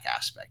feedback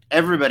aspect.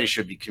 Everybody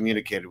should be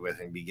communicated with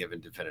and be given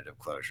definitive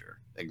closure.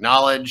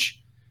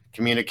 Acknowledge,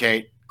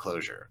 communicate,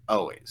 closure,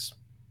 always.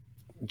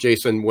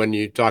 Jason, when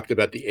you talked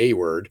about the A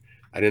word,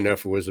 I didn't know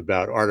if it was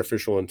about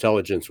artificial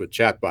intelligence with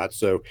chatbots.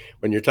 So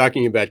when you're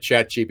talking about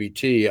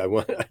ChatGPT,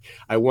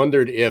 I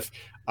wondered if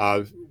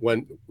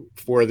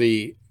for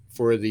the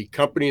for the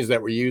companies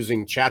that were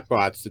using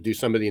chatbots to do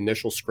some of the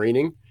initial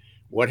screening,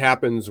 what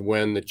happens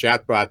when the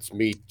chatbots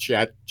meet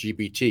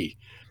ChatGPT?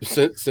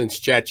 Since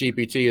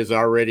ChatGPT is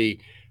already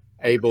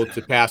able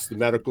to pass the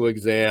medical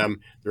exam,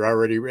 they're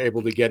already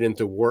able to get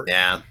into work.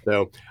 Yeah.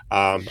 So,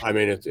 I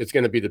mean, it's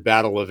going to be the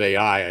battle of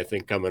AI, I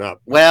think, coming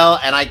up. Well,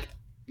 and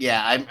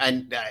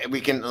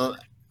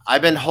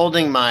I've been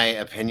holding my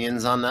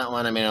opinions on that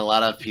one. I mean, a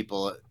lot of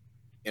people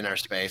in our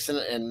space,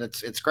 and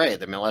it's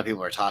great. I mean, a lot of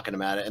people are talking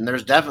about it, and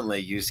there's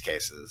definitely use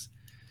cases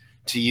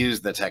to use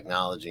the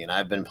technology, and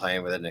I've been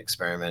playing with it and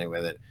experimenting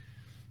with it.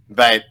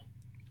 But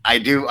I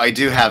do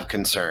have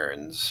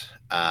concerns.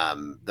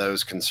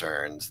 Those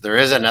concerns. There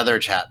is another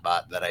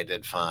chatbot that I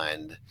did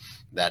find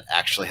that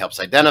actually helps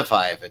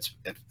identify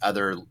if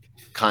other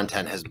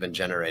content has been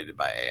generated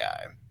by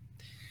AI,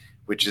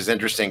 which is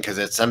interesting because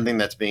it's something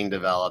that's being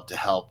developed to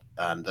help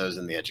those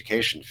in the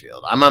education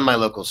field. I'm on my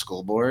local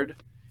school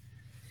board,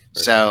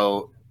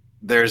 so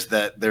there's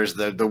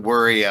the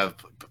worry of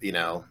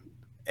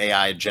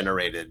AI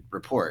generated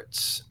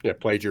reports,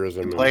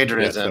 plagiarism,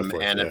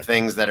 and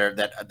things that are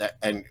that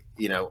and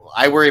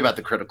I worry about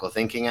the critical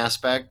thinking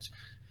aspect,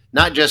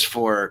 not just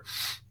for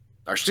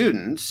our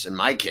students and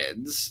my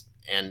kids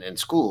and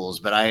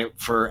schools, but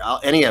for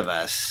any of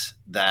us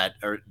that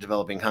are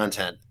developing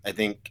content. I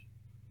think.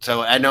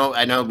 So I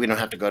know we don't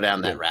have to go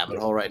down that rabbit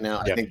hole right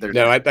now. I think there's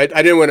I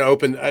didn't want to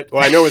open.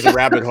 Well, I know it's a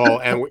rabbit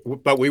hole,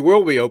 but we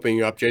will be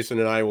opening up. Jason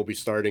and I will be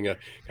starting a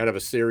kind of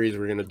a series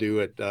we're going to do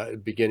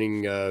at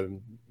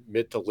beginning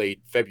mid to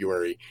late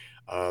February.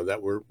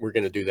 That we're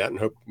going to do that, and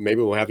hope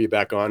maybe we'll have you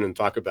back on and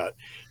talk about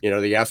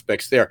the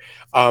aspects there.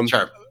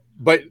 Sure.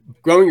 But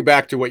going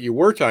back to what you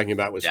were talking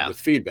about with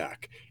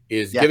feedback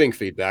is giving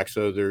feedback.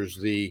 So there's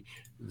the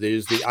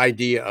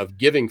idea of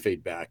giving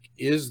feedback.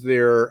 Is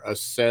there a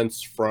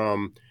sense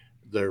from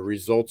the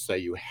results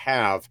that you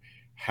have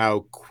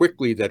how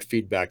quickly that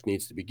feedback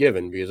needs to be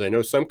given? Because I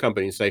know some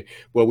companies say,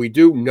 well, we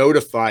do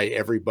notify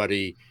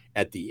everybody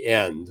at the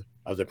end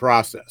of the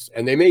process,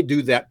 and they may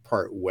do that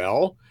part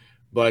well,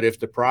 but if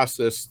the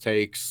process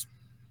takes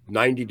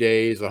 90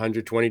 days,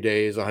 120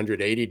 days,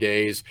 180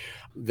 days,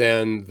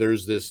 then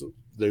there's this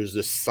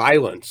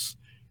silence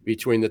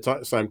between the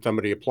time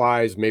somebody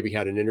applies, maybe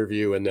had an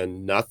interview, and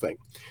then nothing.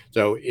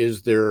 So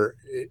is there,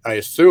 I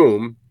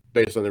assume,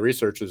 based on the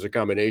research, there's a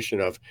combination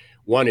of,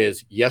 one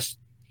is, yes,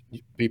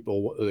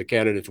 the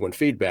candidates want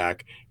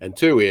feedback, and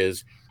two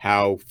is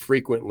how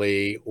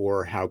frequently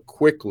or how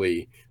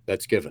quickly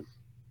that's given.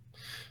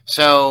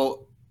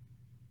 So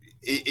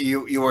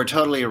you are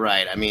totally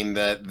right. I mean,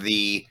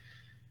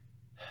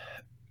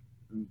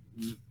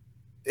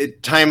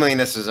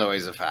 timeliness is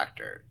always a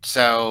factor.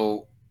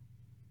 So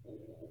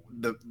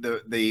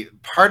the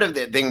part of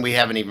the thing we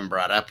haven't even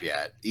brought up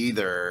yet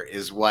either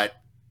is what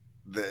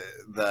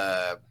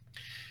the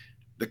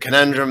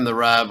conundrum, the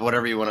rub,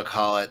 whatever you want to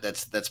call it,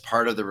 that's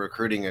part of the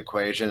recruiting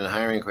equation and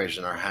hiring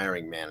equation are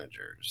hiring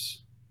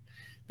managers.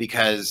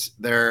 Because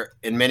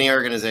in many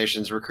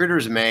organizations,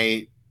 recruiters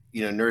may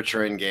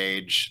nurture,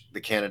 engage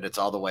the candidates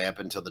all the way up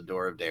until the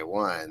door of day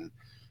one.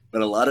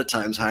 But a lot of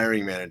times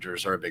hiring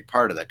managers are a big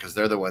part of that because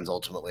they're the ones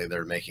ultimately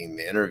they're making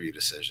the interview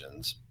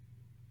decisions.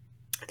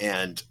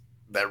 And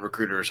that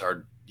recruiters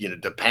are,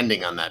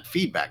 depending on that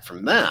feedback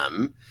from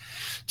them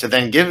to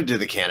then give it to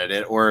the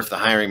candidate, or if the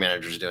hiring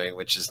manager is doing it,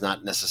 which is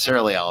not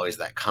necessarily always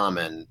that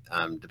common,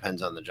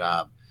 depends on the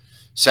job.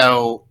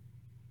 So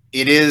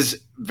it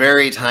is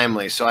very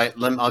timely. So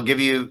I'll give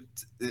you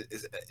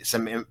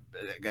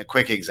a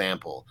quick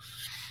example.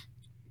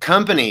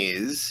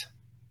 Companies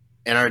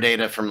in our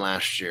data from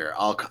last year,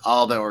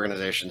 all the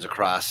organizations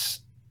across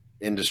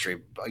industry,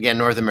 again,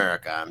 North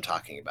America, I'm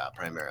talking about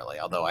primarily,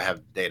 although I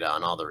have data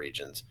on all the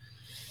regions.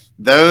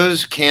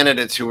 Those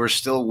candidates who were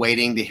still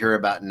waiting to hear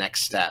about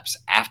next steps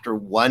after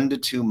 1 to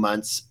 2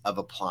 months of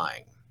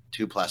applying,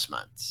 2+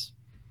 months,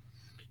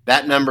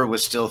 that number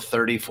was still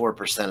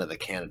 34% of the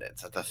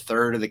candidates. That's a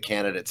third of the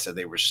candidates said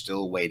they were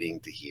still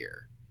waiting to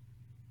hear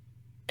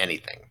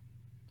anything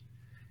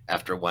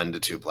after 1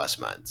 to 2+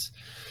 months.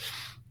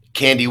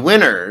 Candy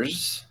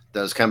winners,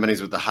 those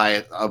companies with the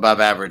high above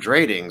average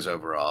ratings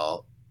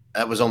overall,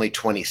 that was only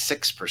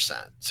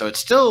 26%. So it's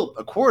still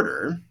a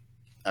quarter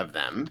of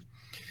them,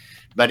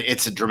 but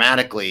it's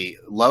dramatically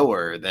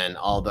lower than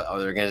all the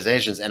other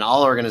organizations. And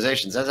all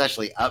organizations, that's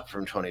actually up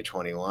from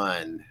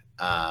 2021,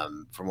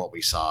 from what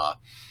we saw.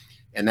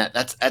 And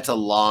that's a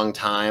long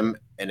time,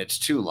 and it's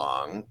too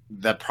long.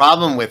 The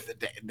problem with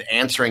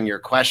answering your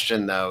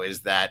question, though,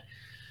 is that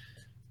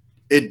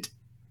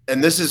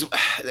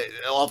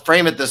I'll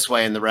frame it this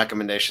way in the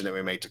recommendation that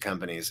we make to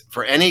companies.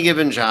 For any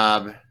given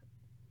job,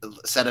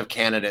 set of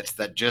candidates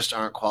that just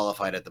aren't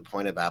qualified at the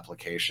point of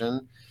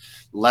application,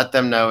 let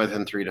them know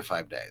within 3 to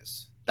 5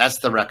 days. That's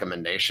the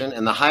recommendation.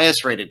 And the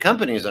highest rated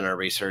companies in our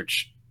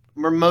research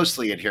were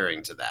mostly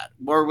adhering to that,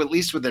 or at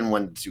least within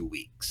 1 to 2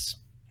 weeks.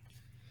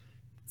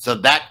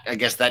 So I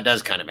guess that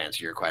does kind of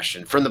answer your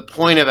question from the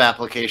point of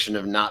application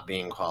of not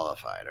being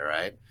qualified. All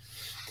right.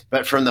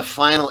 But from the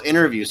final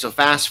interview, so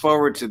fast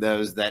forward to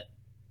those that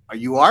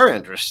you are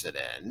interested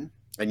in,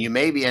 and you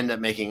maybe end up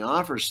making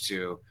offers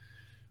to.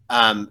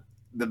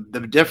 The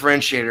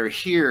differentiator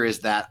here is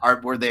that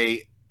were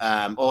they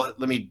let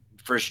me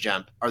first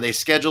jump. Are they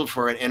scheduled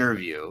for an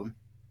interview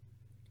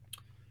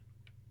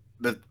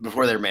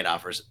before they're made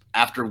offers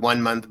after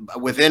 1 month,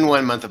 within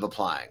 1 month of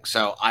applying?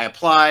 So I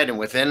applied, and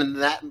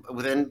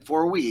within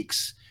 4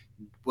 weeks,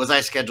 was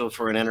I scheduled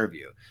for an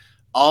interview?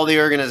 All the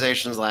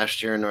organizations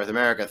last year in North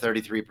America,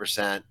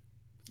 33%,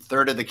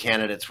 third of the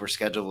candidates were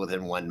scheduled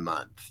within 1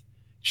 month.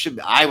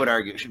 I would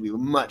argue it should be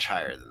much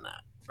higher than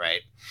that,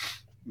 right?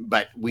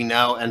 But we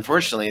know,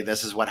 unfortunately,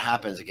 this is what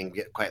happens. It can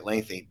get quite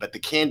lengthy. But the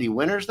Candy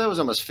winners, though, was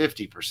almost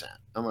 50%.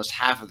 Almost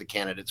half of the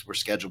candidates were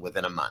scheduled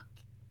within a month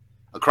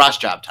across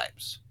job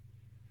types.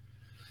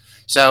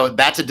 So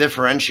that's a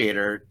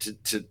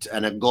differentiator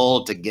and a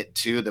goal to get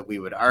to that we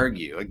would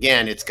argue.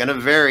 Again, it's going to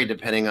vary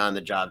depending on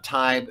the job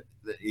type.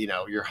 You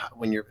know,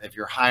 if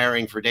you're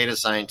hiring for data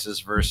scientists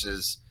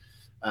versus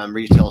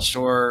retail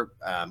store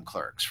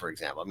clerks, for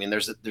example. I mean,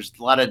 there's a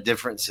lot of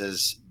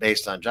differences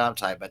based on job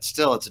type, but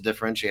still it's a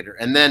differentiator.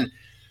 And then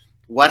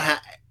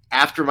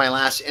after my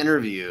last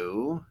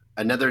interview,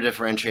 another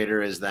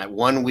differentiator is that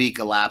 1 week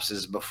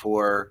elapses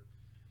before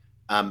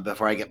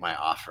I get my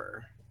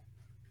offer.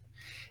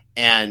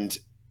 And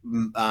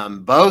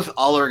both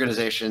all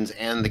organizations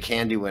and the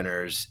Candy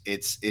winners,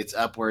 it's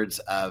upwards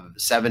of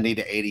 70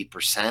 to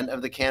 80%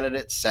 of the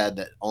candidates said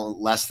that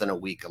less than a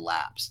week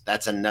elapsed.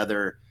 That's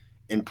another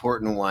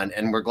important one,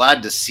 and we're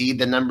glad to see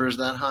the numbers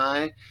that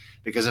high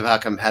because of how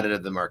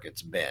competitive the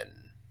market's been.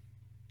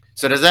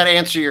 So does that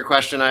answer your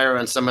question, Ira,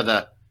 on some of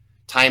the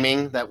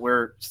timing that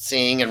we're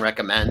seeing and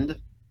recommend?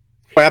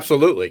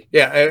 Absolutely.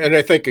 Yeah. And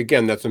I think,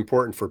 again, that's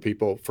important for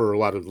people, for a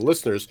lot of the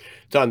listeners,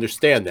 to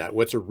understand that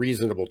what's a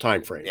reasonable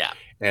time frame. Yeah.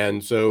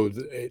 And so,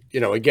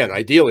 again,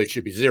 ideally it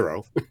should be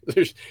zero.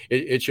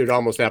 It should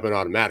almost happen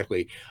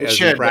automatically. It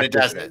should, but it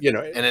doesn't.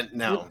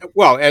 No.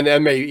 Well,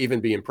 and may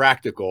even be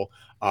impractical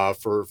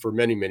for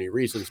many, many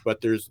reasons. But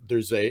there's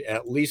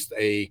at least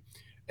a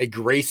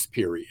grace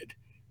period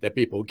that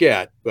people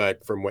get.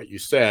 But from what you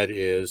said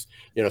is,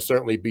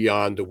 certainly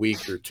beyond a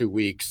week or 2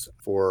 weeks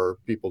for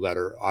people that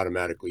are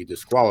automatically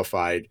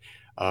disqualified,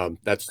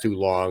 that's too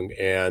long.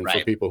 And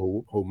right. For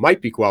people who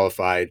might be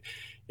qualified,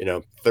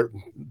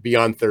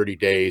 beyond 30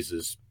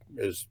 days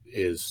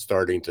is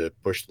starting to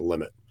push the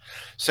limit.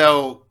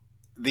 So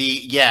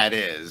it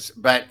is.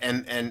 But,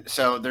 and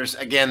so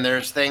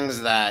there's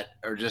things that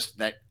are just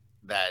that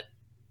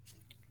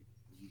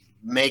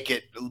make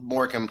it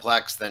more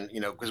complex than,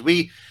 because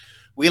we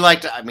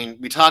like to,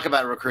 we talk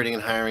about recruiting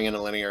and hiring in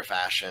a linear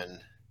fashion.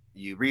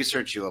 You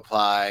research, you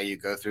apply, you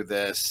go through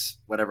this,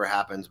 whatever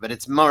happens, but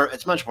it's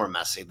much more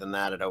messy than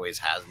that. It always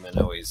has been,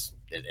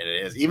 it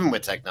is, even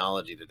with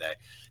technology today.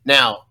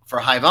 Now, for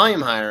high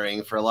volume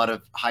hiring, for a lot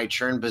of high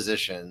churn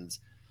positions,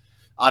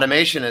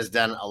 automation has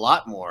done a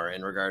lot more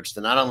in regards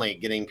to not only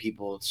getting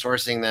people,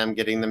 sourcing them,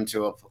 getting them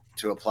to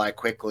apply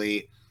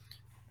quickly,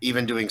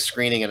 even doing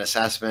screening and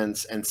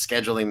assessments and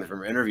scheduling them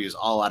for interviews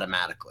all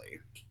automatically.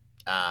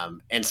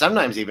 And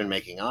sometimes even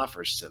making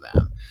offers to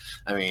them.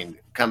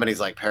 Companies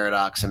like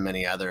Paradox and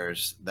many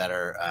others that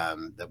are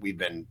that we've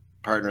been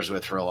partners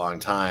with for a long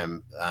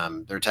time,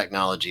 their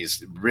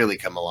technologies really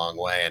come a long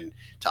way, and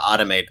to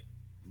automate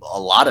a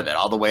lot of it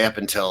all the way up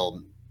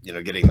until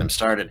getting them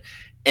started.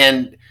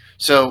 And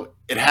so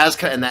it has,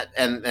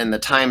 and the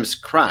time's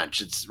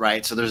crunch. It's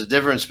right. So there's a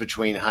difference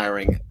between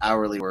hiring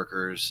hourly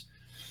workers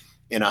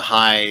in a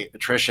high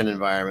attrition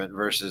environment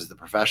versus the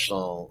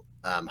professional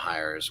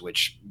hires,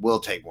 which will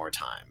take more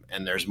time.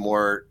 And there's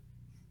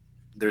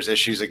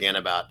issues again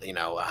about,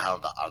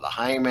 how are the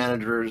hiring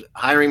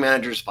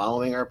managers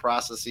following our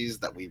processes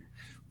that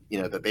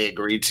that they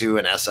agreed to,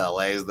 and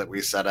SLAs that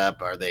we set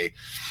up? Are they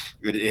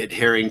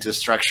adhering to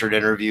structured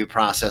interview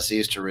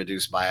processes to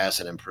reduce bias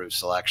and improve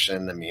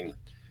selection?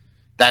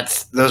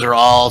 Those are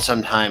all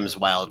sometimes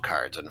wild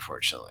cards,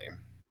 unfortunately.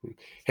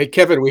 Hey,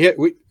 Kevin,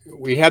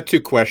 we had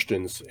 2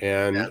 questions,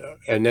 and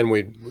then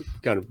we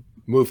kind of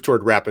move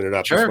toward wrapping it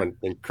up. Sure. This one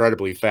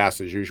incredibly fast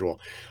as usual.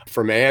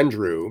 From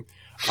Andrew,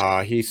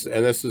 and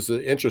this is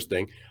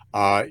interesting,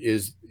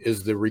 is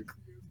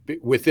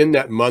within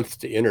that month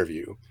to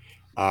interview,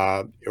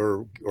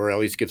 or at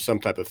least give some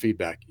type of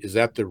feedback. Is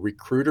that the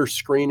recruiter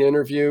screen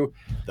interview,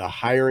 the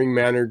hiring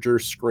manager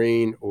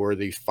screen, or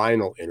the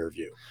final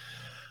interview?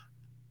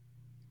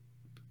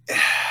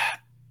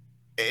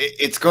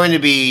 It's going to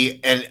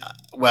be,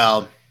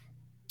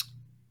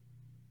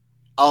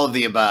 all of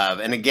the above.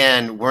 And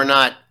again,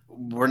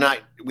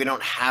 we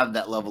don't have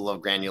that level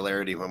of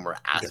granularity when we're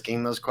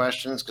asking those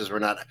questions, because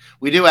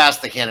we do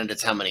ask the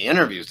candidates how many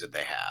interviews did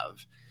they have.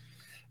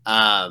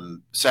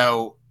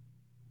 So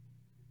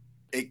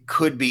it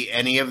could be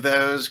any of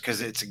those,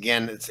 because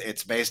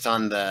it's based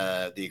on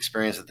the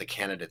experience that the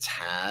candidates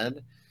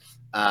had.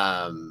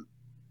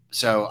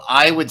 So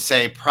I would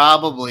say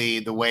probably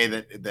the way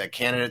that the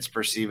candidates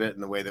perceive it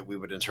and the way that we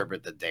would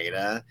interpret the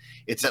data,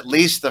 it's at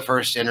least the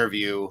first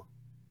interview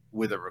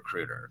with a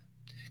recruiter,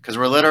 because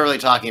we're literally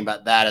talking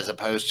about that as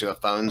opposed to a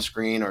phone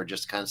screen or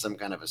just some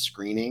kind of a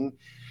screening.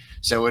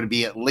 So it would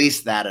be at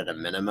least that at a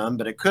minimum,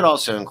 but it could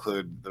also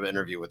include the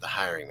interview with the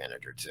hiring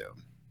manager too.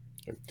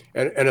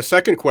 And a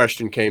second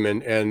question came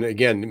in, and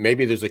again,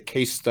 maybe there's a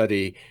case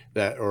study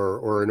that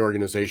or an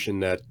organization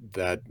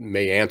that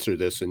may answer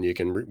this, and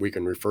we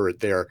can refer it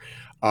there.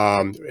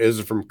 Is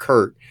from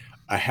Kurt.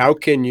 How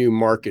can you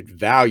market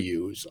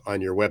values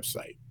on your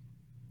website?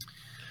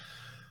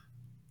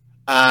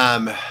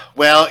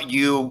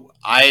 Well,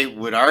 I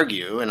would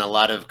argue, and a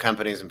lot of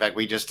companies, in fact,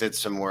 we just did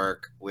some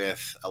work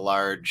with a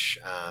large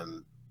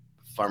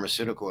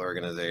pharmaceutical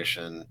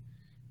organization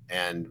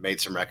and made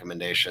some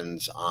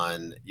recommendations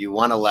on, you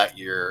want to let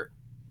your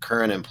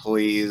current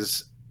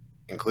employees,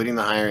 including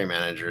the hiring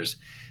managers,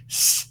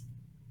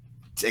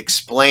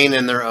 explain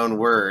in their own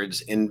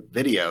words in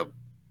video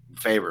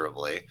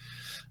favorably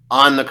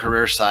on the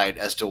career site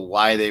as to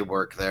why they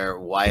work there,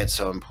 why it's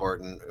so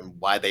important, and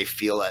why they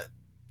feel it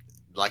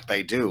like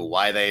they do,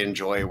 why they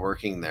enjoy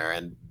working there.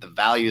 And the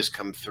values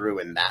come through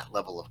in that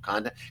level of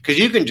content. Because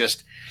you can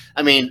just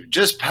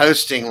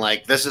posting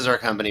like, this is our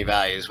company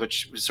values,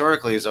 which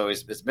historically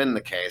it's been the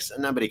case,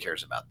 and nobody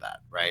cares about that,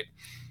 right?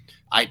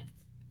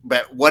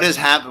 But what has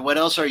happened? What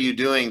else are you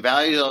doing?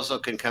 Values also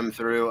can come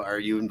through. Are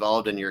you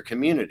involved in your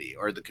community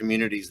or the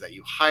communities that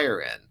you hire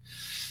in?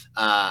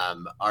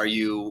 Are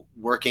you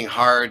working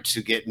hard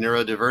to get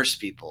neurodiverse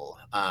people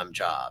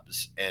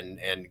jobs and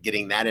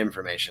getting that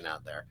information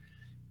out there?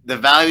 The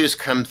values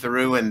come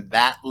through in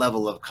that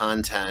level of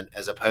content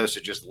as opposed to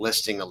just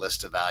listing a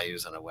list of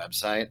values on a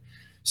website.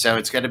 So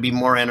it's got to be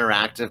more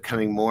interactive,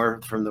 coming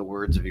more from the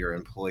words of your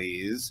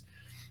employees.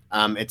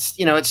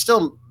 It's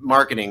still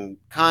marketing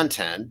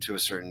content to a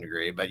certain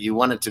degree, but you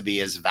want it to be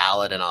as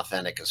valid and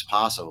authentic as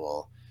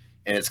possible.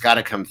 And it's got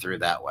to come through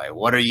that way.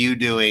 What are you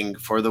doing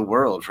for the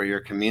world, for your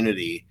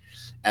community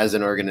as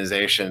an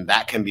organization?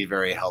 That can be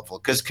very helpful,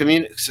 because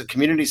community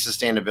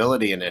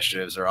sustainability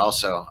initiatives are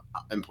also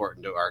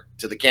important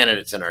to the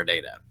candidates in our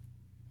data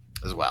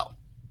as well.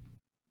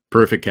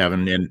 Perfect,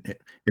 Kevin.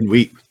 And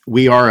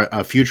we are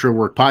a future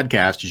work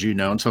podcast, as you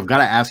know. And so I've got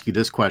to ask you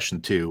this question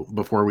too,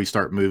 before we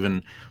start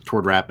moving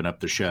toward wrapping up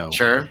the show.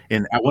 Sure.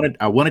 And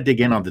I want to dig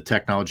in on the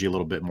technology a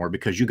little bit more,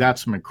 because you got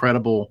some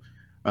incredible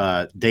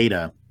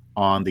data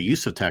on the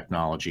use of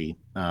technology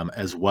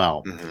as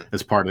well,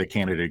 as part of the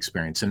candidate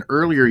experience. And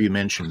earlier you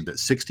mentioned that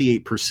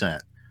 68%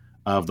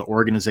 of the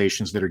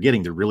organizations that are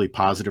getting the really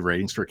positive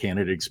ratings for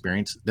candidate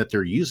experience, that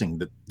they're using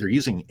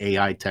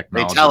AI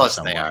technology. They tell us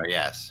they are,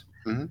 yes.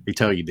 They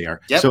tell you they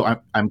are. Yep. So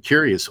I'm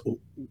curious,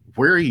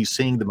 where are you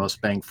seeing the most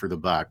bang for the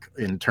buck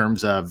in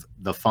terms of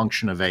the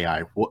function of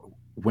AI?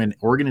 When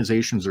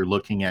organizations are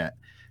looking at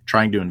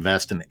trying to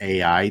invest in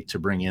AI to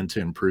bring in to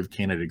improve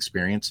candidate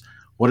experience,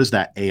 what is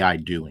that AI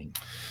doing?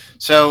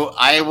 So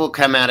I will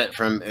come at it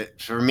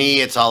for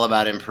me, it's all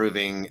about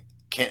improving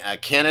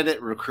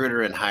candidate,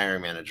 recruiter, and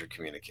hiring manager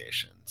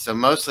communication. So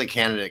mostly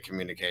candidate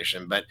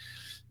communication, but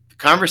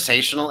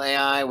conversational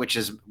AI, which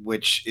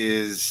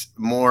is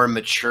more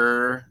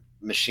mature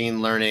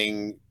machine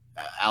learning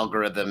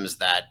algorithms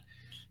that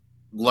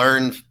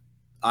learn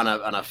on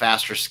a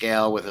faster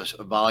scale with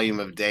a volume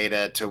of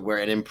data, to where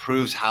it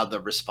improves how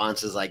the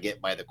responses I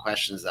get by the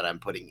questions that I'm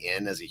putting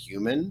in as a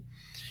human.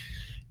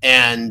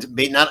 And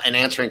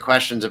answering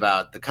questions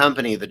about the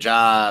company, the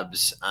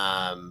jobs,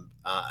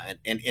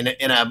 in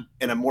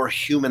a more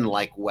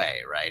human-like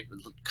way, right?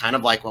 Kind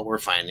of like what we're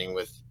finding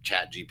with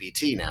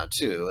ChatGPT now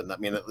too. And I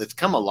mean, it's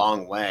come a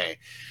long way,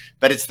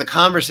 but it's the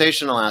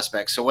conversational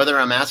aspect. So whether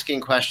I'm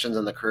asking questions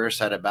on the career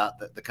side about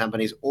the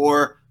companies,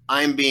 or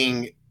I'm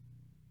being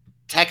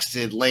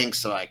texted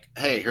links like,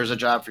 hey, here's a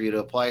job for you to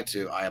apply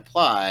to. I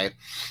apply.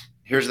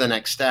 Here's the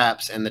next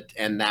steps, and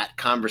that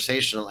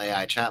conversational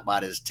AI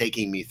chatbot is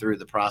taking me through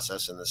the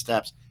process and the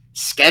steps,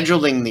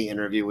 scheduling the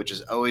interview, which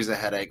is always a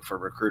headache for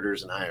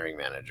recruiters and hiring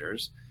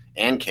managers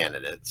and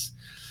candidates,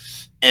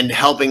 and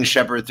helping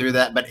shepherd through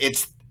that. But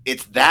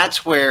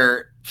that's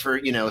where,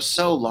 for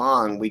so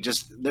long,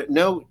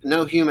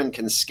 no human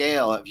can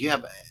scale. If you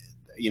have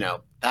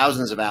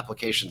thousands of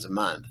applications a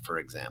month, for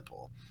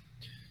example,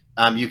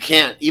 you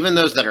can't, even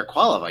those that are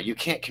qualified, you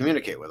can't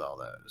communicate with all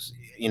those.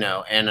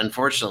 And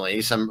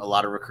unfortunately, a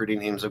lot of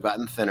recruiting teams have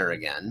gotten thinner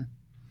again.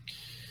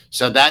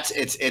 So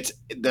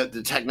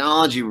the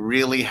technology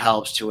really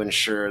helps to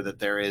ensure that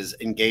there is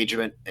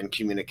engagement and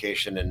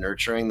communication and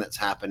nurturing that's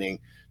happening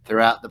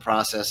throughout the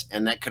process.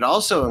 And that could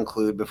also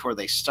include before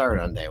they start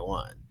on day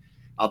one.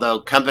 Although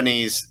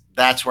companies,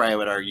 that's where I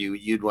would argue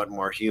you'd want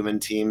more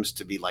human teams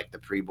to be like the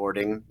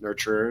pre-boarding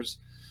nurturers.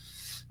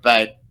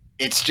 But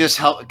it's just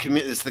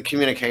it's the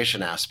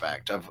communication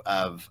aspect of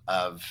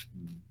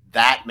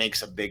that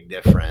makes a big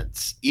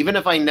difference. Even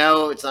if I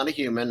know it's not a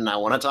human and I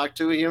want to talk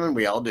to a human,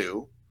 we all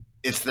do.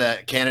 It's the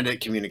candidate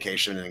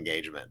communication and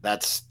engagement.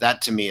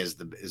 That to me has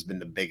been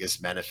the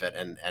biggest benefit.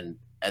 And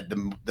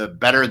the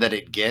better that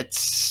it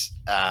gets,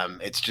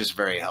 it's just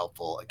very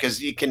helpful,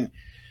 because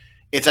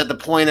it's at the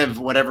point of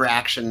whatever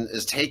action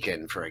is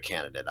taken for a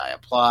candidate. I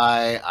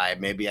apply,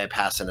 maybe I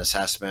pass an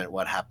assessment,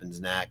 what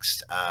happens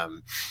next,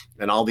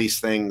 and all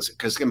these things,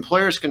 because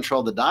employers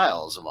control the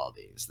dials of all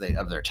these,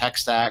 of their tech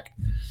stack.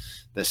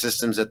 the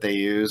systems that they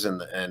use,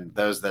 and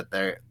those that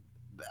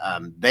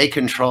they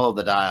control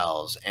the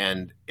dials.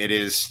 And it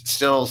is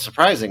still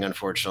surprising,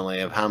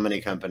 unfortunately, of how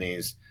many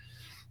companies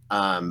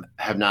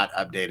have not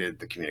updated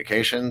the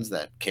communications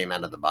that came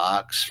out of the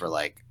box for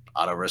like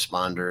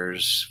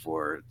autoresponders,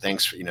 for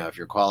thanks for, if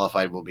you're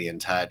qualified, we'll be in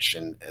touch,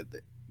 and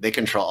they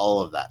control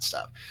all of that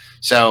stuff.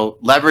 So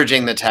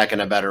leveraging the tech in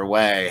a better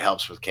way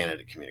helps with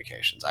candidate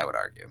communications, I would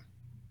argue.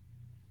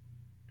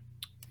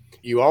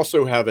 You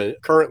also have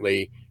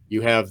currently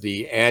you have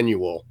the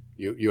annual,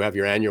 you have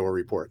your annual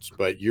reports,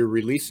 but you're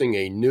releasing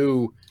a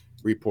new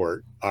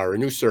report or a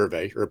new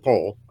survey or a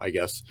poll, I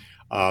guess,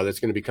 that's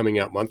going to be coming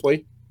out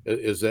monthly.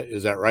 Is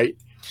that right?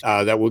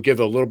 That will give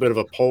a little bit of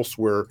a pulse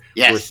where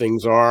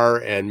things are,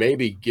 and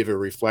maybe give a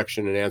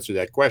reflection and answer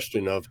that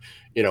question of,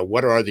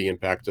 what are the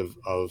impact of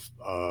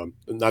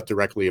not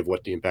directly of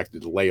what the impact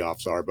of the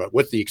layoffs are, but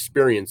what the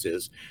experience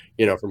is,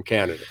 from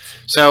candidates.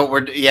 So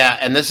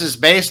and this is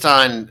based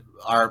on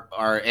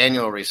our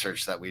annual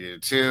research that we do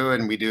too,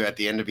 and we do at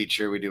the end of each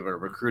year, we do a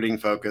recruiting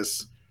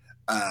focus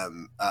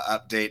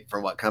update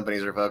for what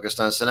companies are focused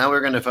on. So now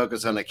we're going to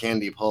focus on a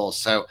Candy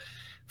Pulse. So,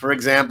 for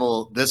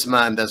example, this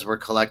month, as we're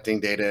collecting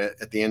data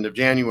at the end of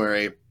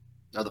January,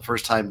 now the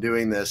first time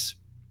doing this,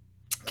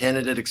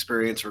 candidate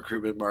experience,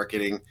 recruitment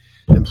marketing,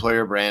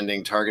 employer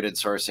branding, targeted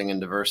sourcing,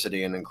 and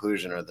diversity and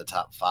inclusion are the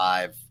top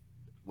 5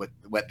 with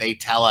what they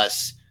tell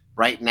us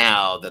right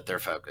now that they're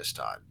focused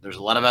on. There's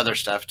a lot of other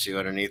stuff too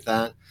underneath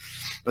that,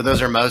 but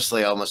those are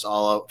mostly almost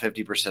all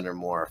 50% or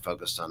more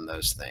focused on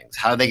those things.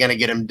 How are they going to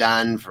get them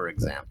done? For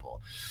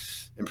example,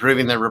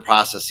 improving their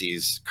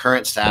processes,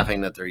 current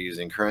staffing that they're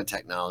using, current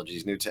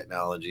technologies, new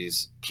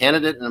technologies,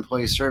 candidate and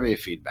employee survey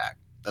feedback.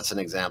 That's an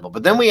example.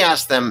 But then we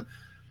ask them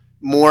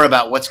more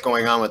about what's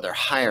going on with their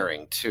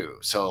hiring too.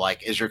 So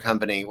like,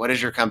 what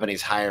is your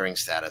company's hiring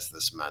status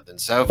this month? And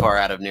so far,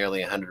 out of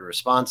nearly 100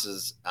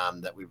 responses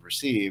that we've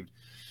received,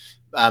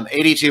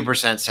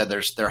 82% said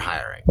they're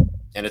hiring,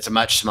 and it's a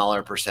much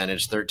smaller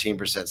percentage.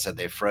 13% said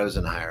they've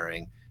frozen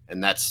hiring,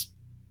 and that's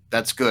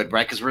good,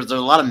 right? Because there's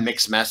a lot of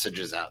mixed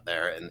messages out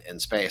there in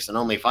space, and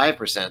only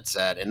 5%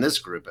 said, in this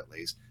group at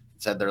least,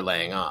 said they're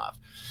laying off.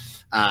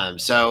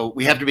 So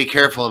we have to be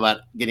careful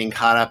about getting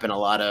caught up in a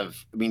lot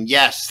of.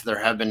 Yes, there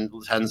have been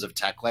tons of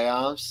tech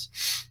layoffs,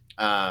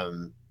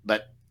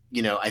 but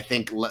I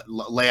think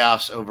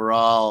layoffs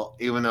overall,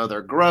 even though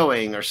they're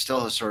growing, are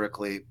still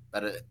historically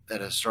at a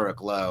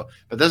historic low.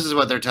 But this is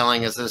what they're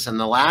telling us this. And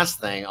the last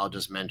thing I'll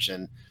just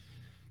mention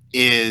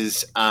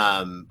is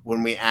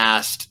when we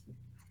asked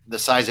the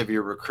size of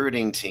your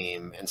recruiting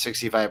team, and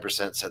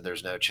 65% said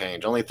there's no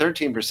change. Only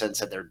 13%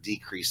 said they're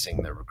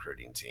decreasing their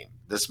recruiting team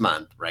this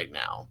month right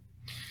now.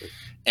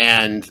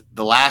 And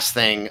the last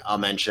thing I'll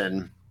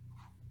mention,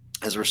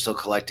 as we're still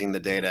collecting the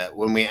data,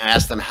 when we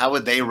asked them how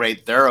would they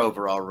rate their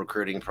overall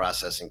recruiting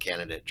process and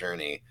candidate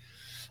journey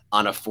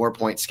on a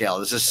 4-point scale.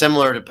 This is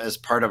similar to as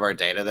part of our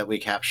data that we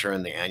capture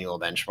in the annual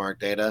benchmark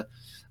data.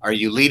 Are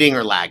you leading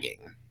or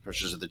lagging?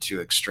 Which is the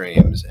two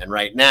extremes. And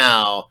right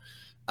now,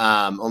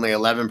 only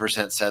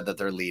 11% said that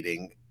they're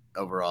leading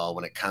overall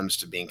when it comes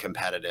to being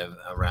competitive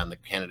around the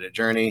candidate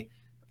journey.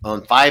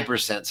 Only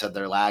 5% said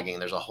they're lagging.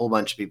 There's a whole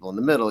bunch of people in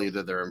the middle.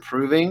 Either they're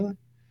improving,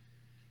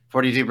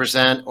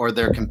 42%, or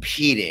they're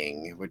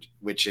competing,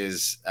 which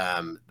is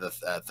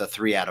the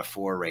 3 out of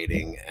 4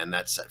 rating, and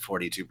that's at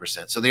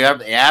 42%. So the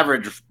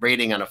average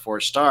rating on a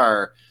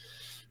 4-star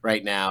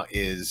right now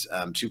is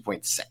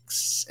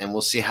 2.6, and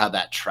we'll see how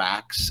that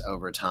tracks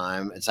over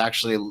time. It's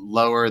actually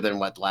lower than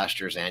what last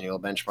year's annual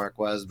benchmark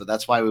was, but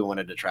that's why we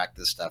wanted to track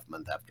this stuff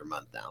month after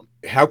month now.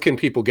 How can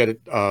people get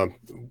it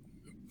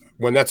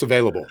when that's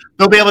available?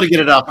 They'll be able to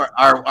get it off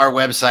our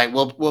website.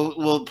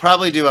 We'll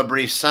probably do a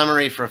brief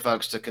summary for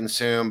folks to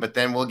consume, but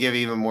then we'll give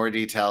even more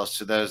details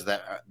to those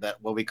that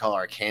what we call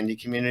our Candy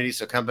community.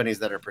 So companies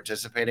that are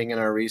participating in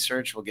our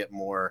research will get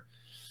more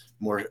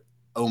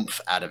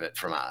oomph out of it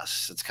from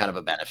us. It's kind of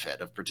a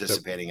benefit of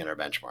participating in our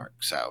benchmark.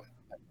 So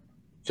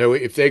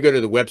if they go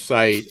to the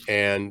website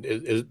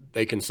and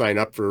they can sign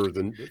up for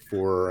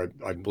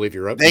I believe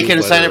you're up. They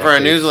can sign up for our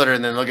newsletter,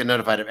 and then they'll get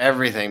notified of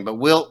everything. But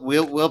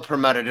we'll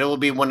promote it. It will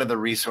be one of the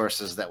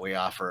resources that we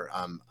offer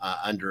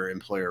under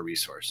employer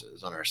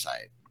resources on our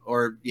site.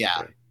 Or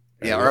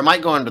or it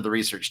might go under the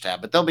research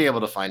tab, but they'll be able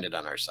to find it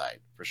on our site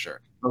for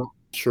sure.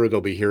 Sure,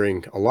 they'll be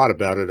hearing a lot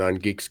about it on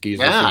Geeks,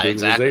 Geezers, and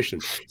Googlization.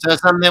 Exactly. So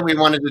it's something that we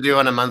wanted to do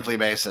on a monthly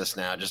basis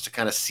now, just to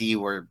kind of see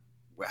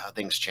how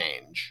things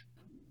change.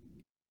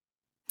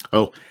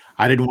 Oh,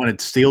 I didn't want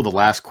to steal the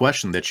last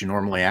question that you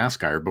normally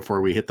ask, Ira,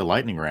 before we hit the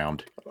lightning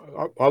round.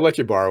 I'll let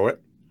you borrow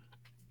it.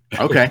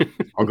 Okay,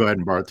 I'll go ahead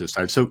and borrow it this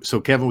time. So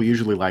Kevin, we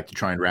usually like to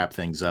try and wrap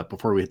things up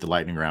before we hit the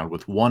lightning round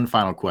with one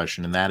final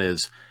question, and that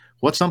is,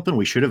 what's something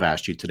we should have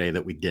asked you today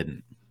that we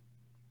didn't?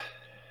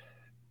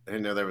 I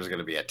didn't know there was going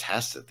to be a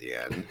test at the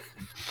end.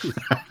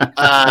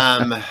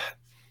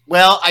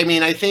 Well,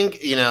 I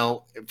think,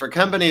 for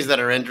companies that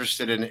are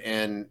interested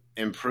in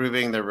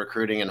improving their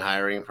recruiting and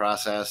hiring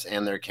process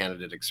and their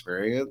candidate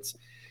experience,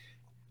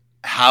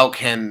 how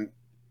can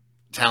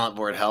Talent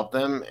Board help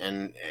them?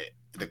 And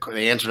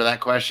the answer to that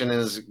question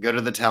is go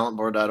to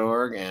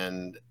thetalentboard.org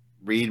and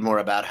read more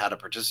about how to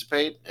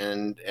participate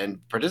and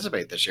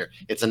participate this year.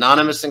 It's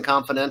anonymous and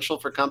confidential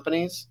for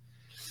companies.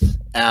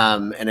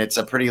 And it's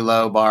a pretty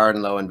low bar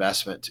and low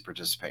investment to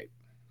participate.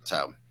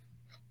 So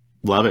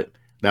love it.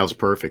 That was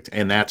perfect.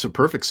 And that's a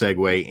perfect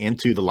segue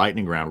into the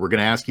lightning round. We're going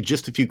to ask you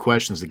just a few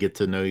questions to get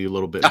to know you a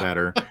little bit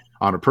better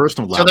on a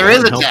personal level. So there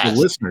is a help test. The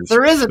listeners.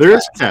 There is a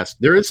test.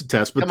 There is a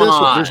test, but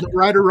there's no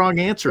right or wrong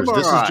answers.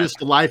 This is just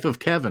the life of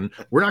Kevin.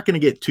 We're not going to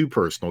get too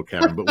personal,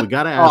 Kevin, but we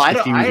got to ask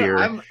a few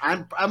here.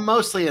 I'm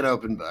mostly an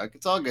open book.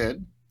 It's all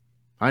good.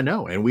 I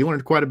know. And we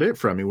learned quite a bit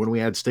from you when we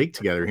had steak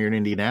together here in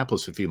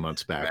Indianapolis a few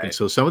months back. Right. And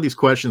so some of these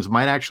questions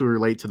might actually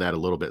relate to that a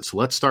little bit. So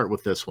let's start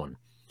with this one.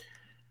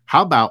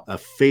 How about a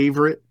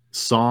favorite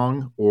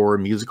song or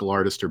musical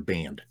artist or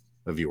band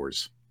of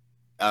yours?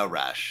 Oh,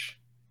 Rush,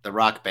 the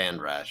rock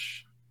band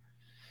Rush.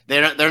 They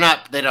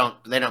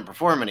don't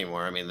perform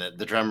anymore. I mean,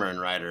 the drummer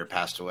and writer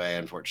passed away,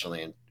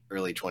 unfortunately, in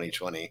early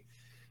 2020.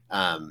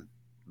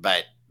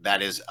 But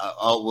that is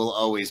will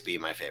always be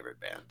my favorite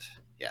band.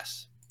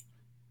 Yes.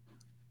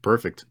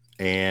 Perfect.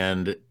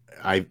 And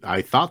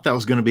I thought that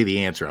was going to be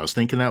the answer. I was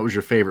thinking that was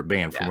your favorite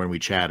band from when we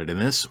chatted. And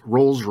this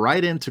rolls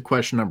right into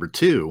question number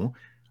 2,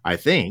 I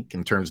think,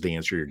 in terms of the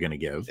answer you're going to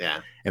give.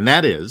 Yeah. And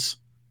that is,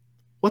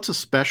 what's a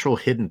special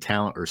hidden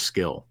talent or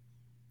skill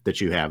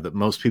that you have that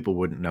most people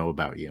wouldn't know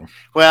about you?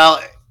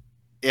 Well,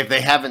 if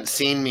they haven't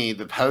seen me,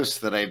 the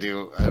post that I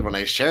do when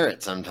I share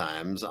it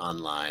sometimes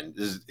online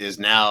is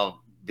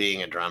now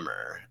being a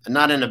drummer.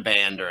 Not in a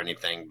band or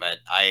anything, but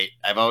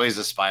I've always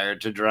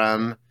aspired to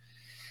drum.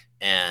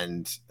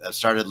 And I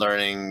started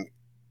learning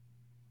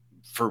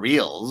for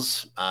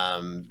reals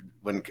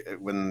when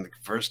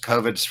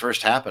COVID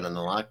first happened in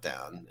the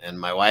lockdown. And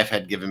my wife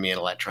had given me an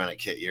electronic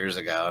kit years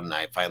ago, and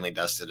I finally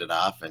dusted it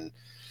off. And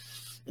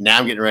now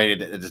I'm getting ready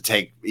to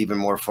take even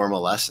more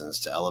formal lessons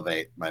to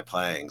elevate my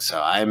playing.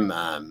 So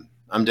I'm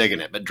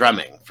digging it, but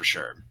drumming for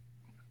sure.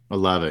 I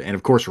love it. And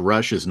of course,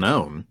 Rush is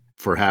known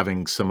for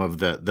having some of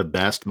the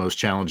best, most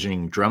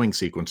challenging drumming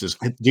sequences.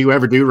 Do you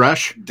ever do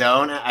Rush?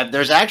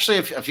 There's actually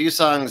a few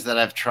songs that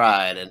I've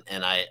tried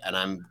and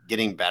I'm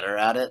getting better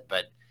at it,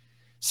 but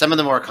some of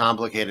the more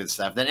complicated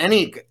stuff than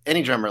any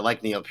drummer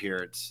like Neil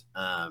Peart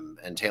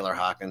and Taylor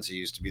Hawkins,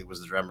 who was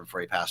the drummer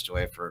before he passed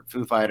away for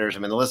Foo Fighters. I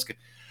mean, the list.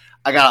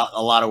 I got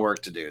a lot of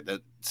work to do,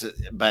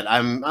 but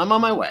I'm on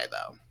my way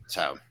though.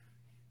 So.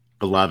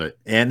 I love it.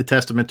 And a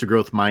testament to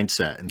growth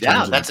mindset.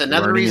 That's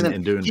another reason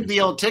and doing keep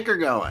the old ticker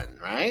going,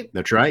 right?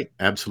 That's right.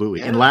 Absolutely.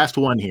 Yeah. And last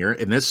one here,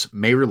 and this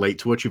may relate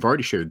to what you've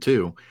already shared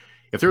too.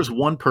 If there's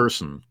one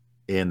person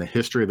in the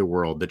history of the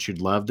world that you'd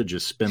love to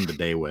just spend the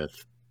day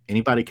with,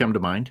 anybody come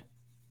to mind?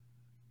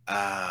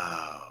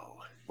 Oh,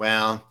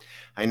 well,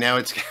 I know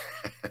it's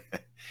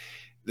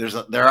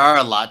there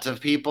are lots of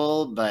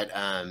people, but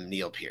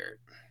Neil Peart,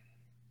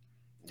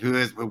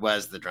 who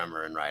was the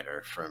drummer and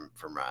writer from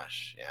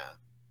Rush. Yeah.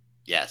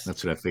 Yes,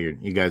 that's what I figured.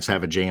 You guys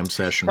have a jam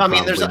session. Well, I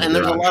mean, there's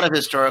a lot of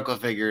historical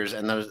figures,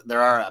 and there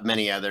are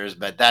many others,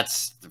 but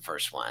that's the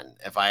first one.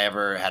 If I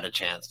ever had a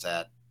chance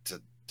to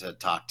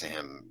talk to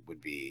him,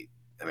 would be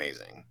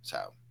amazing.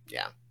 So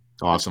yeah,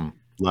 awesome,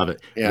 love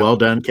it. Yeah. Well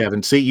done,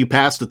 Kevin. See, you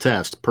passed the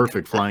test.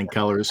 Perfect, flying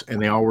colors,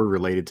 and they all were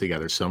related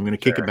together. So I'm going to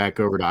kick it back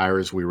over to Ira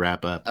as we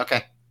wrap up.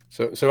 Okay.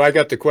 So I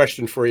got the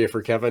question for you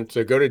for Kevin.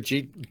 So go to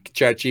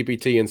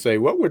ChatGPT and say,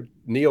 what would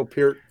Neil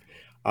Peart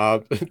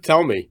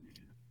tell me?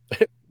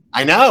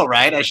 I know,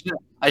 right?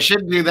 I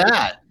should do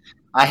that.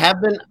 I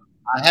have been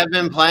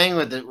playing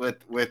with it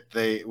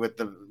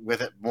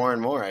more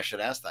and more. I should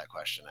ask that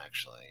question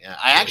actually. Yeah,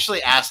 I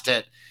actually asked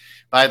it,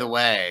 by the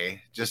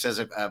way, just as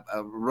a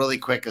really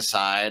quick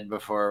aside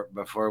before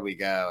we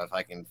go, if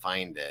I can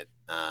find it.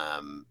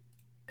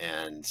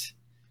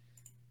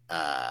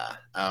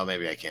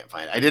 Maybe I can't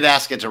find it. I did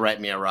ask it to write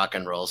me a rock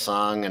and roll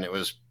song, and it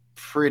was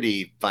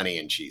pretty funny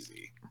and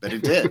cheesy, but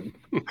it did.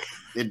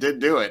 It did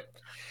do it.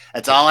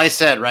 That's all I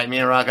said. Write me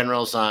a rock and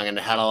roll song, and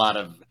it had a lot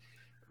of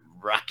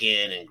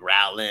rocking and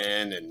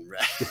growling, and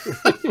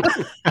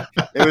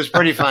it was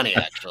pretty funny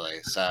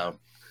actually. So,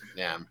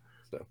 yeah.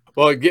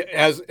 Well,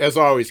 as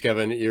always,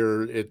 Kevin,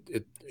 we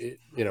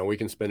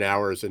can spend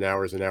hours and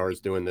hours and hours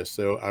doing this.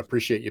 So I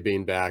appreciate you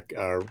being back.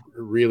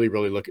 Really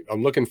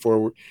I'm looking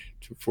forward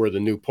for the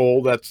new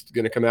poll that's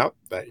going to come out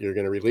that you're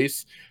going to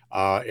release,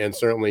 and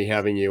certainly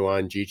having you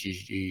on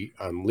GGG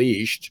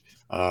Unleashed,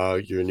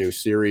 your new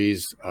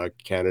series,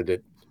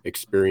 Candidate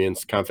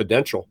Experience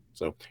Confidential.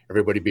 So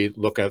everybody be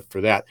look out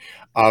for that.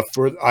 I've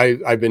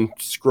been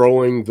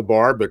scrolling the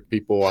bar, but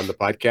people on the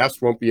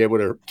podcast won't be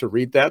able to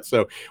read that.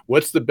 So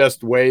what's the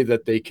best way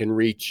that they can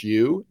reach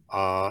you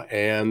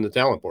and the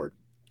Talent Board?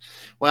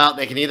 Well,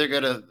 they can either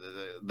go to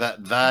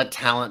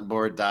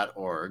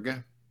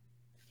thetalentboard.org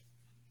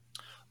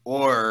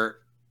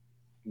or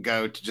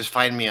go to just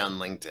find me on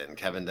LinkedIn,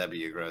 Kevin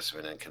W.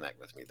 Grossman, and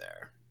connect with me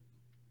there.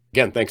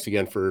 Again, thanks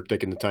again for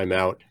taking the time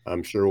out.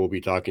 I'm sure we'll be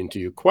talking to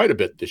you quite a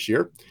bit this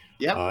year.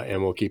 Yeah,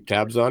 and we'll keep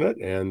tabs on it.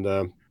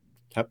 And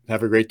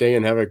have a great day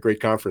and have a great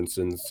conference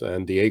in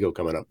San Diego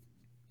coming up.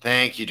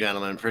 Thank you,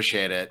 gentlemen.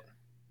 Appreciate it.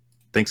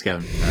 Thanks,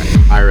 Kevin. All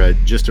right. Ira,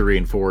 just to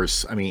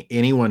reinforce, I mean,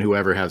 anyone who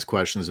ever has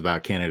questions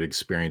about candidate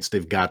experience,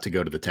 they've got to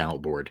go to the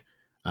talent board.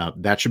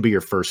 That should be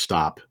your first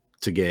stop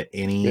to get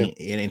any,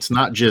 and it's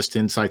not just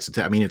insights.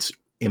 I mean, it's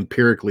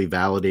empirically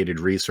validated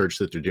research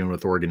that they're doing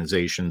with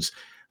organizations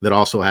that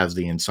also has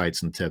the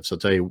insights and tips. I'll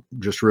tell you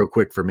just real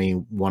quick for me,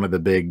 one of the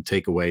big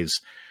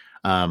takeaways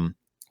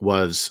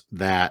was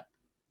that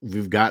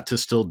we've got to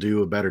still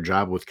do a better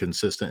job with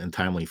consistent and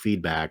timely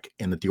feedback,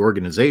 and that the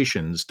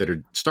organizations that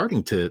are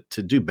starting to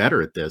do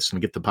better at this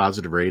and get the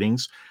positive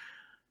ratings,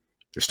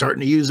 they're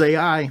starting to use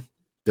AI.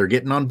 They're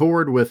getting on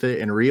board with it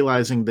and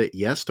realizing that,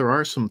 yes, there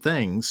are some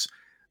things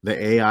that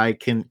AI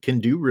can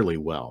do really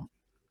well.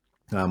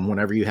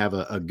 Whenever you have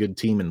a good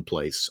team in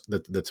place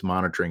that's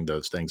monitoring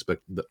those things, but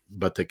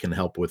that can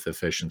help with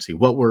efficiency.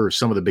 What were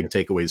some of the big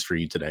takeaways for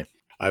you today?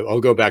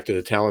 I'll go back to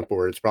the talent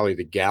board. It's probably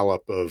the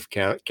Gallup of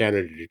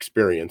candidate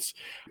experience.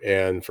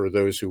 And for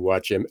those who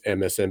watch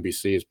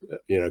MSNBC,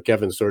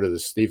 Kevin's sort of the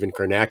Stephen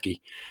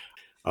Kornacki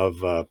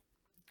of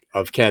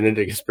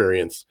candidate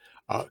experience.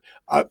 I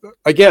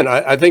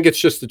think it's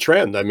just the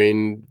trend. I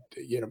mean,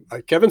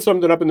 Kevin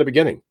summed it up in the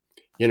beginning.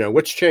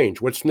 What's changed?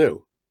 What's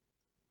new?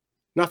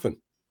 Nothing.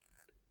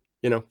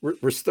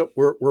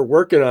 We're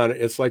working on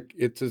it. It's like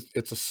it's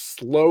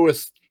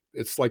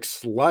like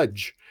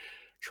sludge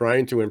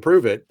trying to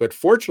improve it. But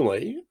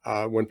fortunately,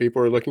 when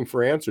people are looking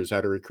for answers,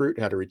 how to recruit,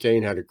 how to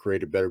retain, how to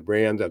create a better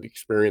brand, how to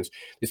experience,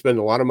 they spend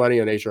a lot of money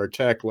on HR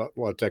tech,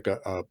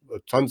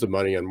 tons of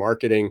money on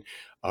marketing.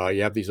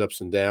 You have these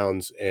ups and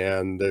downs,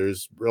 and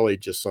there's really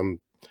just some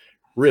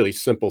really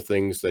simple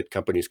things that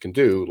companies can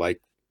do, like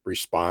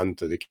respond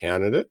to the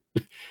candidate,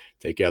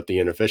 take out the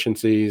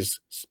inefficiencies,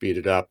 speed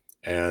it up.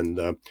 And,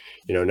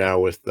 now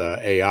with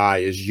AI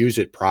is use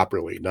it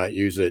properly, not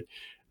use it,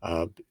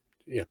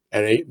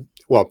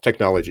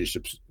 technology has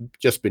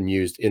just been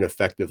used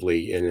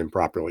ineffectively and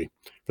improperly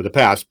for the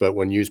past, but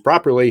when used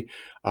properly,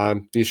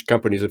 these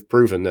companies have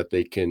proven that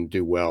they can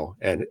do well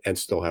and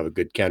still have a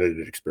good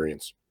candidate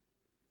experience.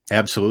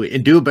 Absolutely.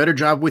 And do a better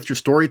job with your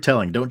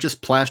storytelling. Don't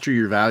just plaster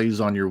your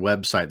values on your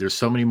website. There's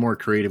so many more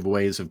creative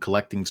ways of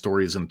collecting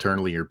stories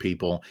internally, your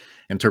people,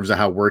 in terms of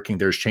how working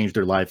there's changed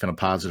their life in a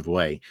positive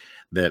way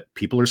that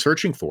people are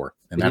searching for.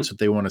 And that's what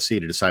they want to see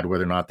to decide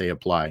whether or not they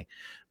apply.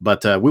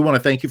 But we want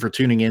to thank you for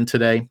tuning in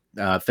today.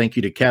 Thank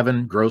you to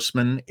Kevin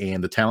Grossman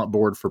and the Talent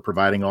Board for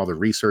providing all the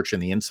research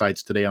and the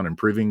insights today on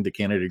improving the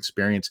candidate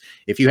experience.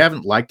 If you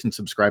haven't liked and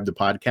subscribed to the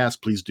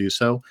podcast, please do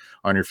so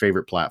on your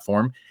favorite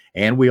platform.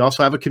 And we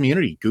also have a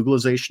community,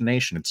 Googleization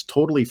Nation. It's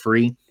totally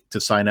free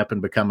to sign up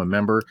and become a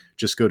member.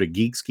 Just go to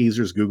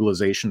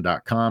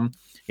geeksgeezersgoogleization.com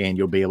and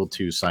you'll be able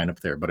to sign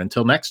up there. But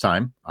until next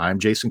time, I'm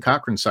Jason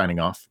Cochran signing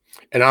off.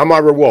 And I'm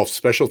Ira Wolf.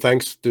 Special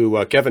thanks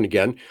to Kevin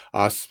again.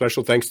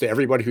 Special thanks to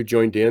everybody who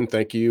joined in.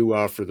 Thank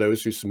you for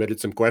those who submitted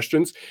some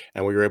questions,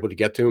 and we were able to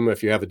get to them.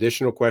 If you have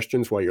additional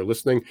questions while you're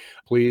listening,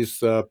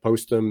 please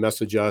post them,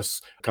 message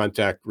us,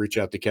 reach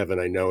out to Kevin.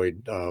 I know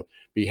he'd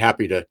be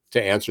happy to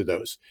answer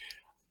those.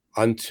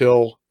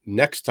 Until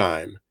next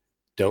time,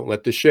 don't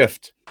let the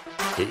shift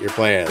hit your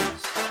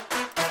plans.